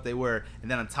from what they were, and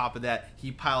then on top of that,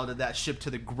 he piloted that ship to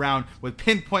the ground with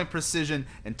pinpoint precision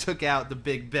and took out the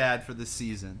big bad for the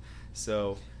season.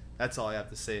 So that's all I have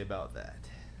to say about that.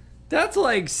 That's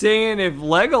like saying if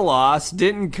Legolas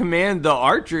didn't command the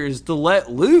archers to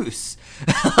let loose.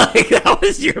 Like, that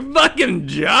was your fucking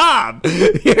job.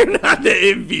 You're not the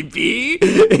MVP.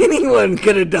 Anyone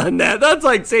could have done that. That's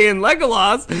like saying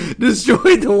Legolas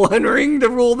destroyed the One Ring to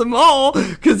rule them all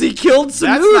because he killed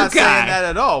Samukai. That's not saying that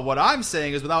at all. What I'm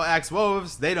saying is without Axe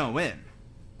Woves, they don't win.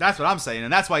 That's what I'm saying,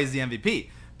 and that's why he's the MVP.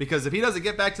 Because if he doesn't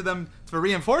get back to them for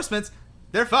reinforcements,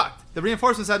 they're fucked. The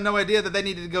reinforcements had no idea that they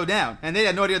needed to go down, and they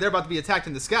had no idea they're about to be attacked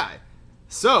in the sky.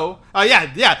 So,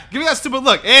 yeah, give me that stupid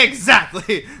look.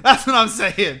 Exactly. That's what I'm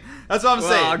saying. That's what I'm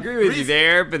saying. I agree with you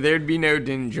there, but there'd be no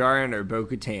Din Djarin or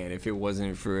Bo-Katan if it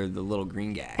wasn't for the little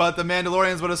green guy. But the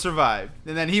Mandalorians would have survived,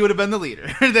 and then he would have been the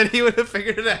leader. And then he would have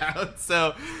figured it out.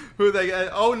 So,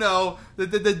 oh no,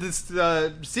 this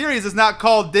series is not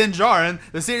called Din Djarin.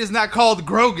 The series is not called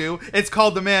Grogu. It's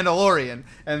called The Mandalorian.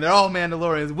 And they're all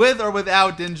Mandalorians, with or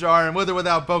without Din Djarin, with or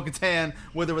without Bo-Katan,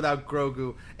 with or without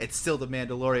Grogu. It's still the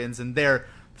Mandalorians, and their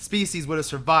species would have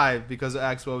survived because of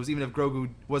X-Woves, even if Grogu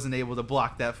wasn't able to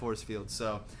block that force field.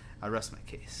 So, I rest my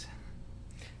case.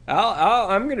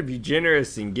 I'm going to be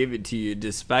generous and give it to you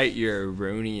despite your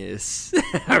erroneous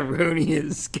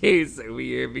case over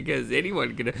here, because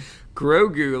anyone could have...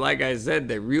 Grogu, like I said,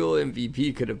 the real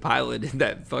MVP could have piloted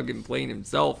that fucking plane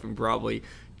himself and probably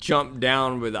jumped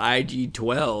down with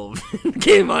IG-12.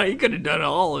 Came on, he could have done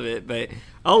all of it, but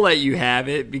I'll let you have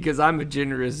it because I'm a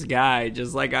generous guy,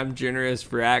 just like I'm generous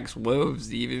for Axe Woves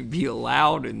to even be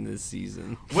allowed in this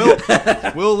season.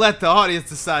 We'll let the audience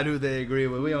decide who they agree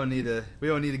with. We don't need to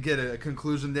get a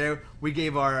conclusion there. We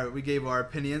gave our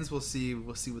opinions. We'll see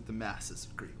what the masses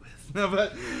agree with.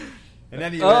 But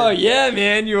oh yeah,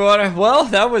 man, you wanna? Well,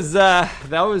 that was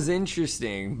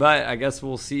interesting, but I guess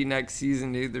we'll see next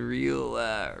season who the real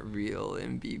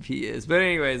MVP is. But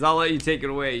anyways, I'll let you take it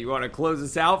away. You want to close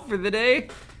us out for the day?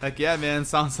 Heck yeah, man!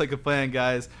 Sounds like a plan,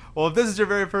 guys. Well, if this is your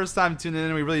very first time tuning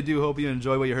in, we really do hope you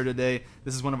enjoy what you heard today.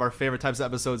 This is one of our favorite types of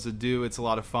episodes to do. It's a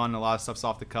lot of fun. A lot of stuff's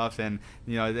off the cuff, and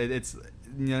it's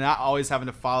not always having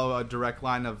to follow a direct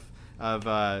line of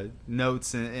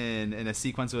notes in a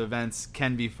sequence of events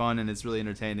can be fun, and it's really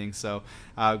entertaining. So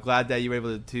glad that you were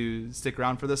able to stick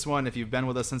around for this one. If you've been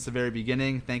with us since the very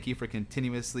beginning, thank you for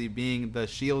continuously being the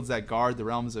shields that guard the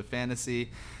realms of fantasy.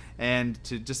 And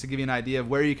just to give you an idea of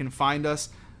where you can find us,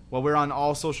 well, we're on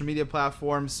all social media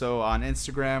platforms. So on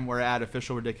Instagram, we're at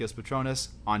Official Ridiculous Patronus.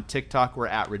 On TikTok, we're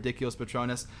at Ridiculous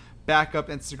Patronus. Backup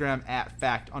Instagram at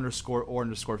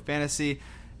fact_or_fantasy.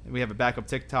 We have a backup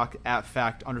TikTok at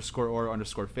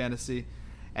fact_or_fantasy.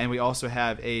 And we also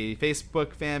have a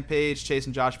Facebook fan page, Chase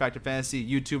and Josh Factor Fantasy,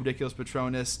 YouTube Ridiculous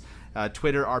Patronus,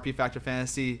 Twitter RP Factor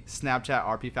Fantasy, Snapchat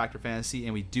RP Factor Fantasy,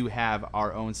 and we do have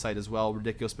our own site as well,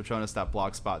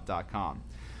 ridiculouspatronus.blogspot.com.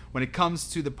 When it comes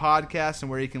to the podcast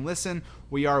and where you can listen,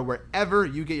 we are wherever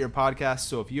you get your podcasts.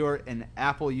 So if you're an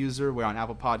Apple user, we're on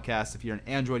Apple Podcasts. If you're an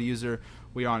Android user,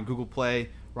 we are on Google Play.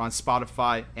 We're on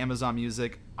Spotify, Amazon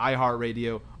Music,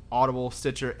 iHeartRadio, Audible,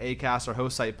 Stitcher, Acast, our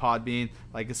host site, Podbean.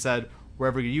 Like I said,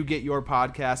 wherever you get your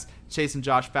podcasts, Chase and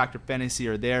Josh Factor Fantasy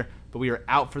are there. But we are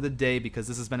out for the day because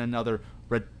this has been another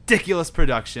ridiculous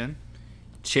production.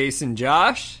 Chase and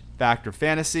Josh Factor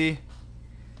Fantasy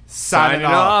signing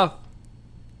off.